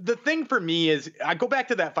 But the thing for me is I go back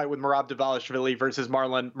to that fight with Merab Dvalishvili versus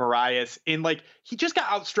Marlon Moraes. And like, he just got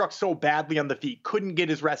outstruck so badly on the feet, couldn't get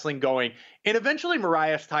his wrestling going. And eventually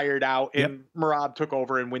Moraes tired out and Merab took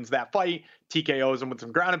over and wins that fight, TKOs him with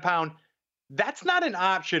some ground and pound. That's not an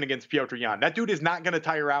option against Petr Yan. That dude is not going to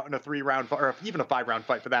tire out in a 3-round or even a 5-round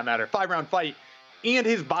fight for that matter. 5-round fight, and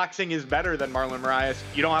his boxing is better than Marlon Moraes.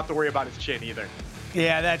 You don't have to worry about his chin either.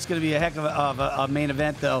 Yeah, that's going to be a heck of a main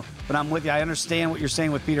event, though. But I'm with you. I understand what you're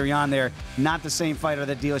saying with Peter Yan there. Not the same fighter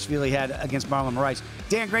that Dvalishvili had against Marlon Moraes.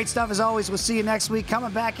 Dan, great stuff as always. We'll see you next week.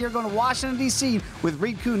 Coming back here, going to Washington, D.C. with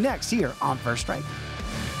Reed Kuhn next here on First Strike.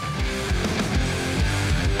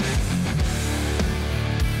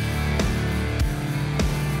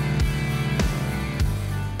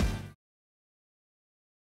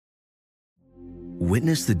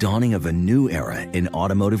 Witness the dawning of a new era in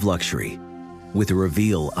automotive luxury with a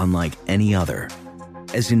reveal unlike any other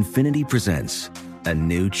as Infiniti presents a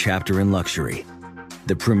new chapter in luxury,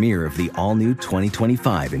 the premiere of the all-new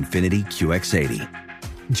 2025 Infiniti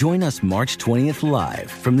QX80. Join us March 20th live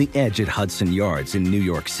from the Edge at Hudson Yards in New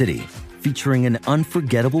York City, featuring an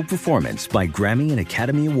unforgettable performance by Grammy and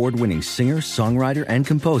Academy Award-winning singer, songwriter, and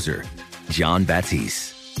composer, Jon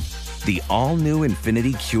Batiste. The all-new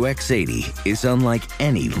Infiniti QX80 is unlike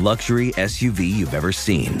any luxury SUV you've ever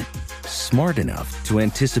seen. Smart enough to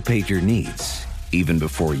anticipate your needs, even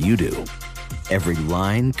before you do. Every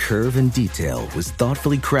line, curve, and detail was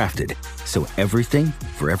thoughtfully crafted, so everything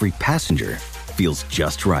for every passenger feels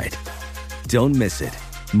just right. Don't miss it.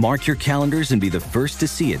 Mark your calendars and be the first to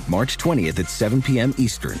see it March 20th at 7 p.m.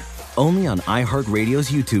 Eastern, only on iHeartRadio's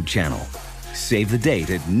YouTube channel. Save the date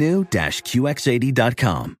at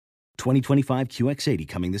new-QX80.com. 2025 QX80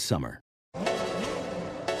 coming this summer.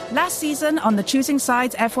 Last season on the Choosing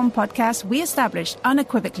Sides F1 podcast, we established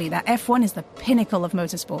unequivocally that F1 is the pinnacle of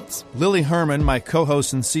motorsports. Lily Herman, my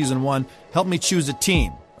co-host in Season 1, helped me choose a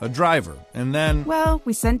team, a driver, and then... Well,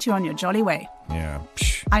 we sent you on your jolly way. Yeah,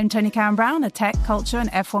 I'm Tony Karen Brown, a tech, culture, and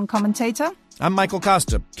F1 commentator. I'm Michael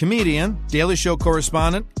Costa, comedian, Daily Show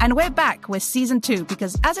correspondent. And we're back with Season 2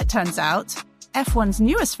 because, as it turns out, F1's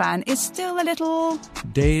newest fan is still a little...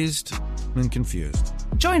 dazed and confused.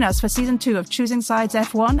 Join us for Season 2 of Choosing Sides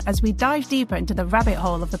F1 as we dive deeper into the rabbit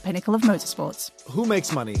hole of the pinnacle of motorsports. Who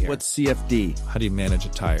makes money here? What's CFD? How do you manage a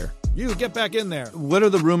tire? You, get back in there. What are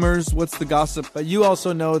the rumors? What's the gossip? But you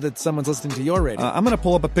also know that someone's listening to your radio. I'm going to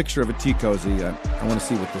pull up a picture of a tea cozy. I want to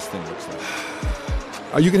see what this thing looks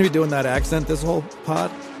like. Are you going to be doing that accent this whole pod?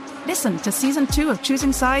 Listen to Season 2 of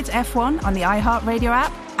Choosing Sides F1 on the iHeartRadio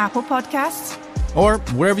app, Apple Podcasts, or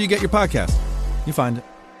wherever you get your podcast. You find it.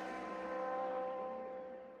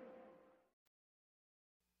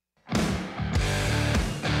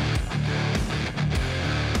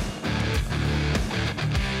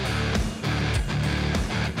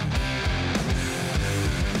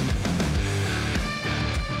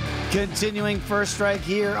 Continuing First Strike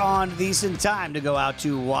here on VSiN. Time to go out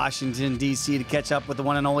to Washington, D.C. to catch up with the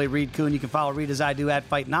one and only Reed Kuhn. You can follow Reed as I do at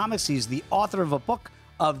Fightnomics. He's the author of a book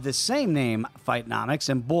of the same name, Fightnomics.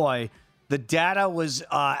 And boy, the data was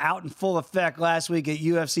out in full effect last week at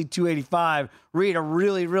UFC 285. Reed, a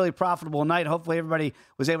really, really profitable night. Hopefully everybody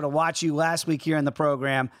was able to watch you last week here in the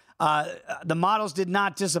program. The models did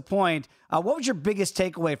not disappoint. What was your biggest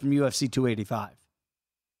takeaway from UFC 285?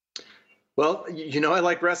 Well, I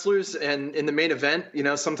like wrestlers, and in the main event,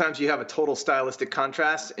 sometimes you have a total stylistic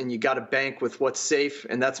contrast, and you got to bank with what's safe,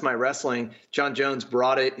 and that's my wrestling. John Jones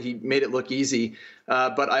brought it. He made it look easy.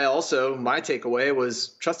 But my takeaway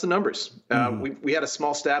was trust the numbers. We had a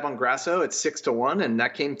small stab on Grasso at 6-1, and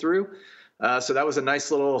that came through. So that was a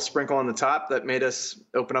nice little sprinkle on the top that made us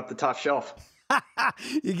open up the top shelf.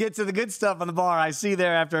 You get to the good stuff on the bar. I see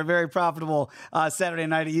there after a very profitable Saturday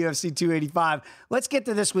night at UFC 285. Let's get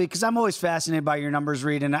to this week because I'm always fascinated by your numbers,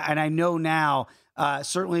 Reed. And I know now,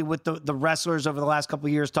 certainly with the wrestlers over the last couple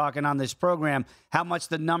of years talking on this program, how much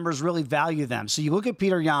the numbers really value them. So you look at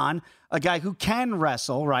Peter Yan, a guy who can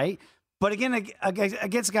wrestle, right? But again,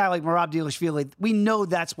 against a guy like Merab Dvalishvili, we know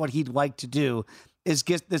that's what he'd like to do, is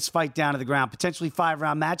get this fight down to the ground. Potentially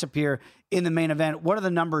 5-round matchup here in the main event. What are the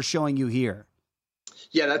numbers showing you here?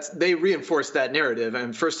 Yeah, they reinforce that narrative.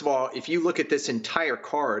 And first of all, if you look at this entire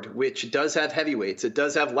card, which does have heavyweights, it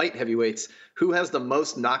does have light heavyweights, who has the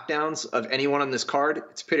most knockdowns of anyone on this card?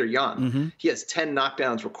 It's Peter Yan. Mm-hmm. He has 10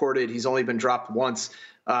 knockdowns recorded. He's only been dropped once.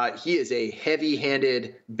 He is a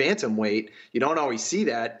heavy-handed bantamweight. You don't always see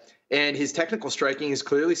that. And his technical striking is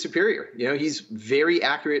clearly superior. He's very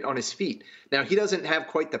accurate on his feet. Now, he doesn't have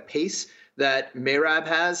quite the pace that Merab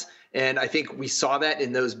has. And I think we saw that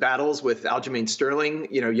in those battles with Aljamain Sterling.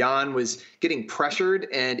 Yan was getting pressured,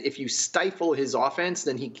 and if you stifle his offense,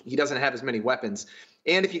 then he doesn't have as many weapons.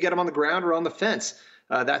 And if you get him on the ground or on the fence,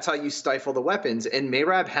 that's how you stifle the weapons. And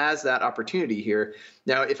Merab has that opportunity here.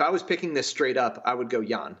 Now, if I was picking this straight up, I would go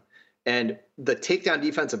Yan. And the takedown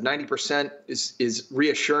defense of 90% is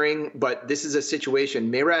reassuring, but this is a situation.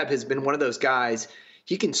 Merab has been one of those guys.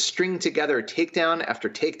 He can string together takedown after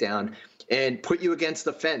takedown and put you against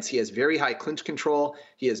the fence. He has very high clinch control.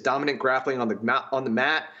 He has dominant grappling on the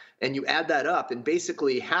mat. And you add that up, and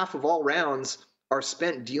basically half of all rounds are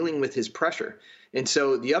spent dealing with his pressure. And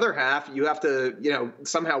so the other half, you have to,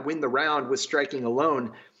 somehow win the round with striking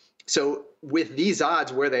alone. So with these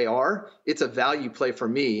odds where they are, it's a value play for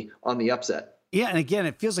me on the upset. Yeah, and again,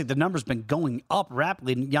 it feels like the number's been going up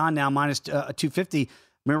rapidly. Yan now minus 250.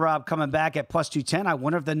 Mirab coming back at plus 210. I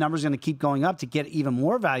wonder if the number's going to keep going up to get even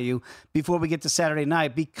more value before we get to Saturday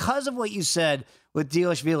night because of what you said with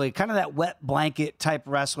Dvalishvili, kind of that wet blanket type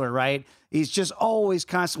wrestler, right? He's just always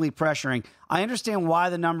constantly pressuring. I understand why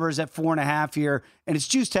the number is at 4.5 here, and it's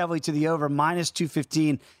juiced heavily to the over, minus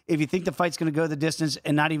 215. If you think the fight's going to go the distance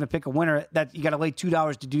and not even pick a winner, that you got to lay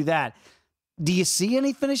 $2 to do that. Do you see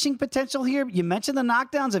any finishing potential here? You mentioned the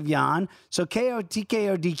knockdowns of Jan. So KO,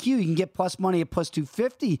 TKO, DQ, you can get plus money at plus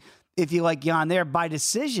 250 if you like Jan there. By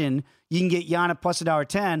decision, you can get Jan at plus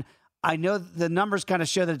 $1.10. I know the numbers kind of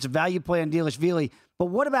show that it's a value play on Dvalishvili, but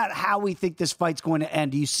what about how we think this fight's going to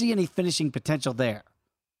end? Do you see any finishing potential there?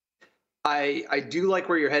 I do like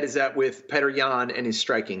where your head is at with Petr Yan and his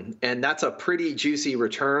striking, and that's a pretty juicy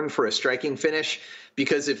return for a striking finish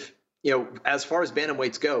because if, you know, as far as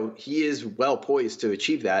bantamweights go, he is well poised to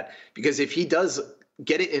achieve that because if he does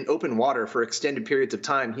get it in open water for extended periods of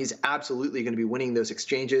time, he's absolutely going to be winning those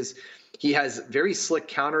exchanges. He has very slick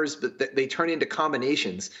counters, but they turn into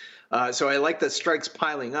combinations. So I like the strikes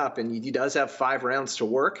piling up, and he does have 5 rounds to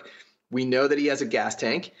work. We know that he has a gas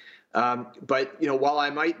tank. But, you know, while I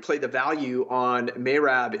might play the value on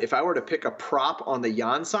Merab, if I were to pick a prop on the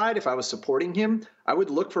Yan side, if I was supporting him, I would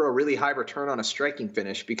look for a really high return on a striking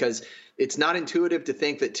finish because it's not intuitive to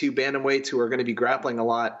think that 2 bantamweights who are going to be grappling a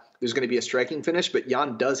lot, there's going to be a striking finish. But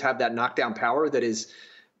Yan does have that knockdown power that is,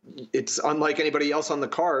 it's unlike anybody else on the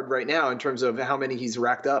card right now in terms of how many he's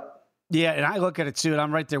racked up. Yeah, and I look at it too, and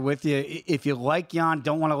I'm right there with you. If you like Jan,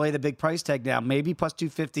 don't want to lay the big price tag down, maybe plus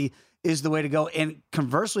 250 is the way to go. And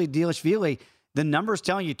conversely, Dvalishvili, the number is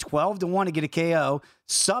telling you 12-1 to get a KO.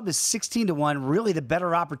 Sub is 16-1. Really, the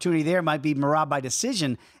better opportunity there might be Merab by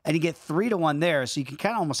decision, and you get 3-1 there. So you can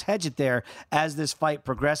kind of almost hedge it there as this fight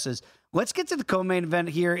progresses. Let's get to the co-main event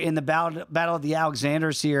here in the Battle of the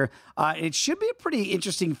Alexanders here. It should be a pretty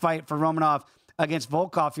interesting fight for Romanov against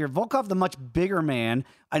Volkov here. Volkov, the much bigger man.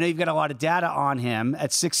 I know you've got a lot of data on him at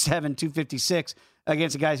 6'7", 256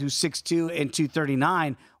 against a guy who's 6'2" and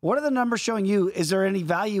 239. What are the numbers showing you? Is there any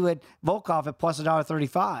value at Volkov at plus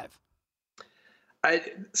 $1.35?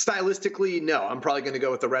 Stylistically, no. I'm probably going to go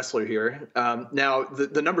with the wrestler here. Now,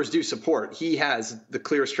 the numbers do support. He has the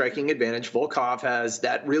clear striking advantage. Volkov has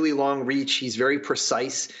that really long reach. He's very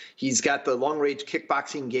precise. He's got the long-range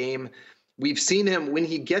kickboxing game. We've seen him when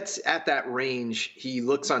he gets at that range, he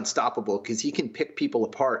looks unstoppable because he can pick people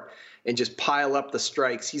apart and just pile up the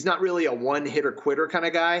strikes. He's not really a one-hitter quitter kind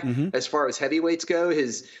of guy. As far as heavyweights go.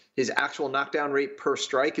 His actual knockdown rate per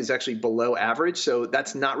strike is actually below average, so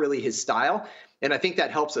that's not really his style. And I think that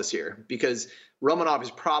helps us here because Romanov is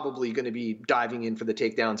probably going to be diving in for the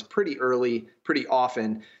takedowns pretty early, pretty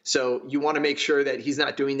often. So you want to make sure that he's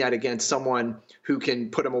not doing that against someone who can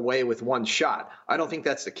put him away with one shot. I don't think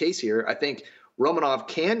that's the case here. I think Romanov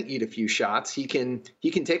can eat a few shots. He can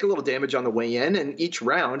take a little damage on the way in, and each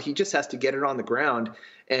round he just has to get it on the ground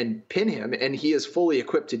and pin him, and he is fully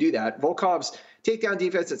equipped to do that. Volkov's takedown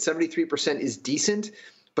defense at 73% is decent,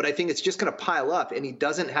 but I think it's just going to pile up, and he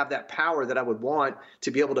doesn't have that power that I would want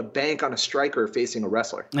to be able to bank on a striker facing a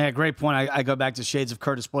wrestler. Yeah, great point. I go back to shades of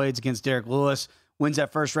Curtis Blades against Derek Lewis. Wins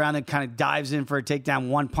that first round, then kind of dives in for a takedown,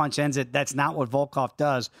 one punch ends it. That's not what Volkov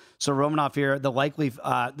does. So Romanov here,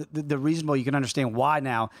 the reasonable, you can understand why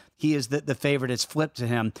now he is the favorite. It's flipped to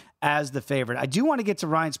him as the favorite. I do want to get to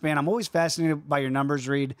Ryan Spann. I'm always fascinated by your numbers,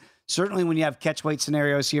 Reed. Certainly when you have catchweight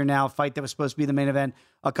scenarios here now, a fight that was supposed to be the main event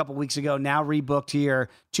a couple weeks ago, now rebooked here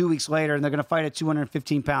 2 weeks later, and they're going to fight at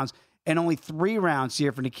 215 pounds and only 3 rounds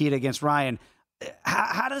here for Nikita against Ryan.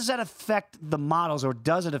 How does that affect the models, or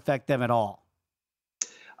does it affect them at all?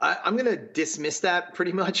 I'm going to dismiss that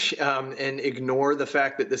pretty much and ignore the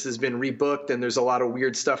fact that this has been rebooked and there's a lot of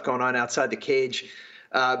weird stuff going on outside the cage.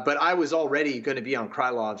 But I was already going to be on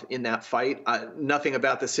Krylov in that fight. Nothing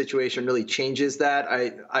about the situation really changes that.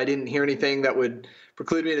 I didn't hear anything that would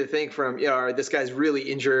preclude me to think from, this guy's really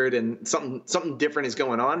injured and something different is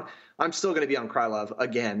going on. I'm still going to be on Krylov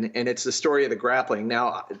again, and it's the story of the grappling.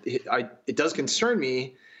 Now, it does concern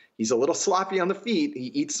me. He's a little sloppy on the feet. He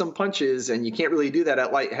eats some punches, and you can't really do that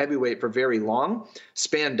at light heavyweight for very long.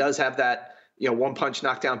 Spann does have that, one-punch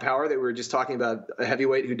knockdown power that we were just talking about, a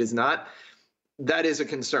heavyweight who does not. That is a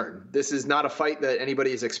concern. This is not a fight that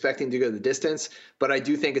anybody is expecting to go the distance, but I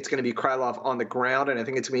do think it's going to be Krylov on the ground, and I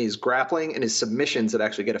think it's going to be his grappling and his submissions that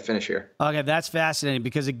actually get a finish here. Okay, that's fascinating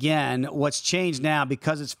because, again, what's changed now,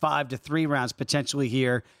 because it's 5 to 3 rounds potentially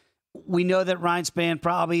here, we know that Ryan Spann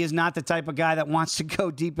probably is not the type of guy that wants to go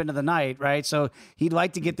deep into the night, right? So he'd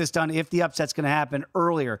like to get this done if the upset's going to happen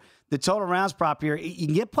earlier. The total rounds prop here, you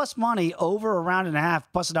can get plus money over a round and a half,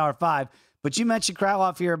 plus $1.05. But you mentioned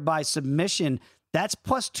Krylov here by submission. That's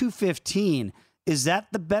plus 215. Is that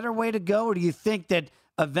the better way to go, or do you think that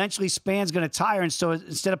eventually Span's going to tire, and so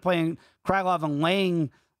instead of playing Krylov and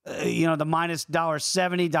laying, the minus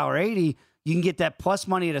 $1.70, $1.80, you can get that plus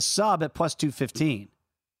money at a sub at plus 215?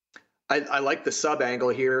 I like the sub angle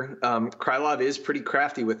here. Krylov is pretty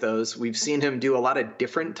crafty with those. We've seen him do a lot of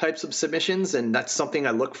different types of submissions, and that's something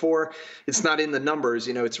I look for. It's not in the numbers,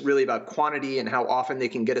 it's really about quantity and how often they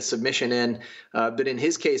can get a submission in. But in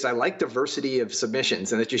his case, I like diversity of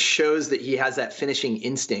submissions, and it just shows that he has that finishing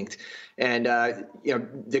instinct. And,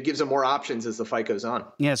 that gives him more options as the fight goes on.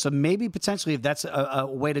 Yeah, so maybe potentially if that's a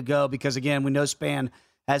way to go, because, again, we know Span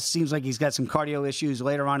seems like he's got some cardio issues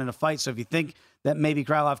later on in the fight. So if you think that maybe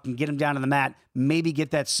Krylov can get him down to the mat, maybe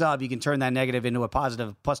get that sub, you can turn that negative into a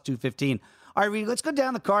positive plus 215. All right, Reed, let's go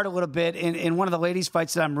down the card a little bit. In one of the ladies'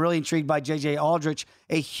 fights that I'm really intrigued by, J.J. Aldrich,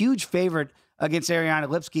 a huge favorite against Ariane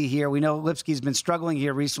Lipski here. We know Lipski's been struggling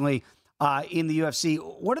here recently in the UFC.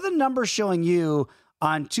 What are the numbers showing you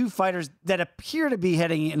on two fighters that appear to be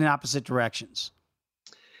heading in opposite directions?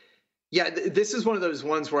 Yeah, this is one of those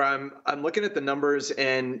ones where I'm looking at the numbers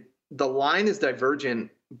and the line is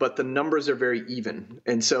divergent, but the numbers are very even.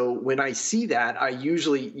 And so when I see that,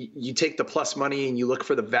 you take the plus money and you look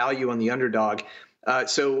for the value on the underdog.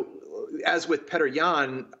 So as with Petr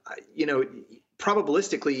Yan,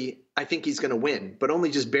 probabilistically, I think he's going to win, but only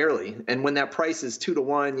just barely. And when that price is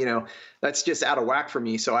 2-1, that's just out of whack for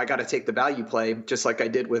me. So I got to take the value play, just like I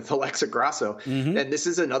did with Alexa Grasso. Mm-hmm. And this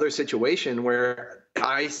is another situation where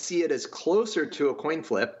I see it as closer to a coin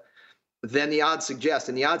flip than the odds suggest.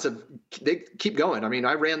 And the odds they keep going. I mean,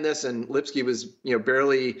 I ran this and Lipski was,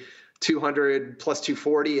 barely 200 plus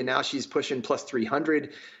 240, and now she's pushing plus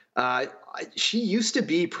 300. She used to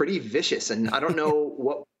be pretty vicious, and I don't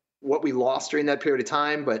know what we lost during that period of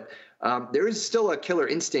time, but there is still a killer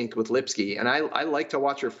instinct with Lipski, and I like to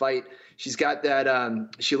watch her fight. She's got that,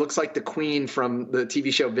 she looks like the queen from the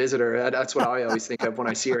TV show Visitor. That's what I always think of when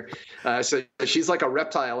I see her. So she's like a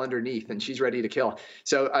reptile underneath, and she's ready to kill.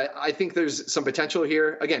 So I think there's some potential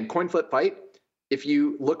here. Again, coin flip fight. If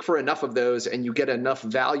you look for enough of those and you get enough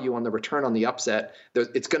value on the return on the upset,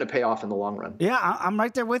 it's going to pay off in the long run. Yeah, I'm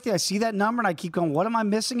right there with you. I see that number and I keep going, what am I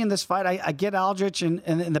missing in this fight? I get Aldrich and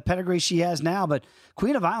the pedigree she has now, but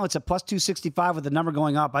Queen of Violence at plus 265 with the number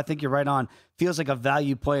going up, I think you're right on. Feels like a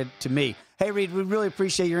value play to me. Hey, Reed, we really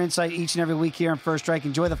appreciate your insight each and every week here on First Strike.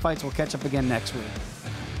 Enjoy the fights. We'll catch up again next week.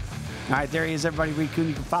 All right, there he is, everybody. Reed Kuhn.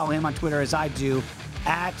 You can follow him on Twitter as I do,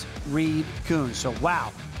 at Reed Kuhn. So,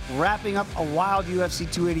 wow. Wrapping up a wild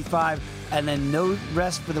UFC 285, and then no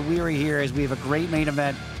rest for the weary here as we have a great main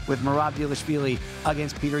event with Merab Dvalishvili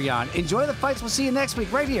against Petr Yan. Enjoy the fights. We'll see you next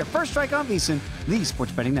week right here. First Strike on VSiN, the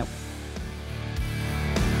Sports Betting Network.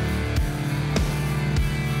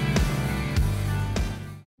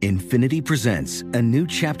 Infiniti presents a new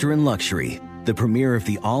chapter in luxury, the premiere of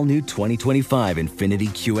the all-new 2025 Infiniti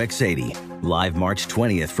QX80, live March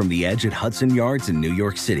 20th from the Edge at Hudson Yards in New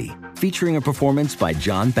York City, featuring a performance by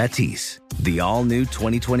John Batiste. The all-new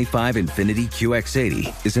 2025 Infiniti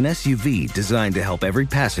QX80 is an SUV designed to help every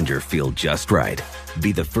passenger feel just right.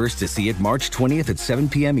 Be the first to see it March 20th at 7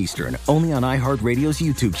 p.m. Eastern, only on iHeartRadio's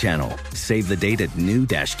YouTube channel. Save the date at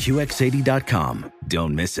new-QX80.com.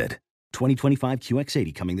 Don't miss it. 2025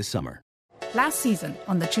 QX80 coming this summer. Last season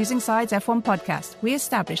on the Choosing Sides F1 podcast, we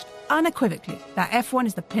established unequivocally that F1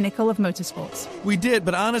 is the pinnacle of motorsports. We did,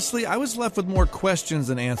 but honestly, I was left with more questions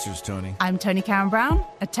than answers, Tony. I'm Tony Karen Brown,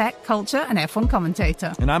 a tech, culture, and F1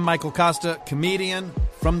 commentator. And I'm Michael Costa, comedian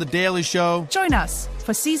from The Daily Show. Join us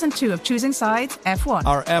for Season 2 of Choosing Sides F1.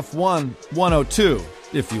 Our F1 102,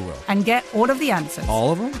 if you will. And get all of the answers.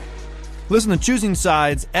 All of them? Listen to Choosing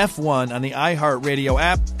Sides F1 on the iHeartRadio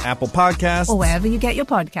app, Apple Podcasts, or wherever you get your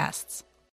podcasts.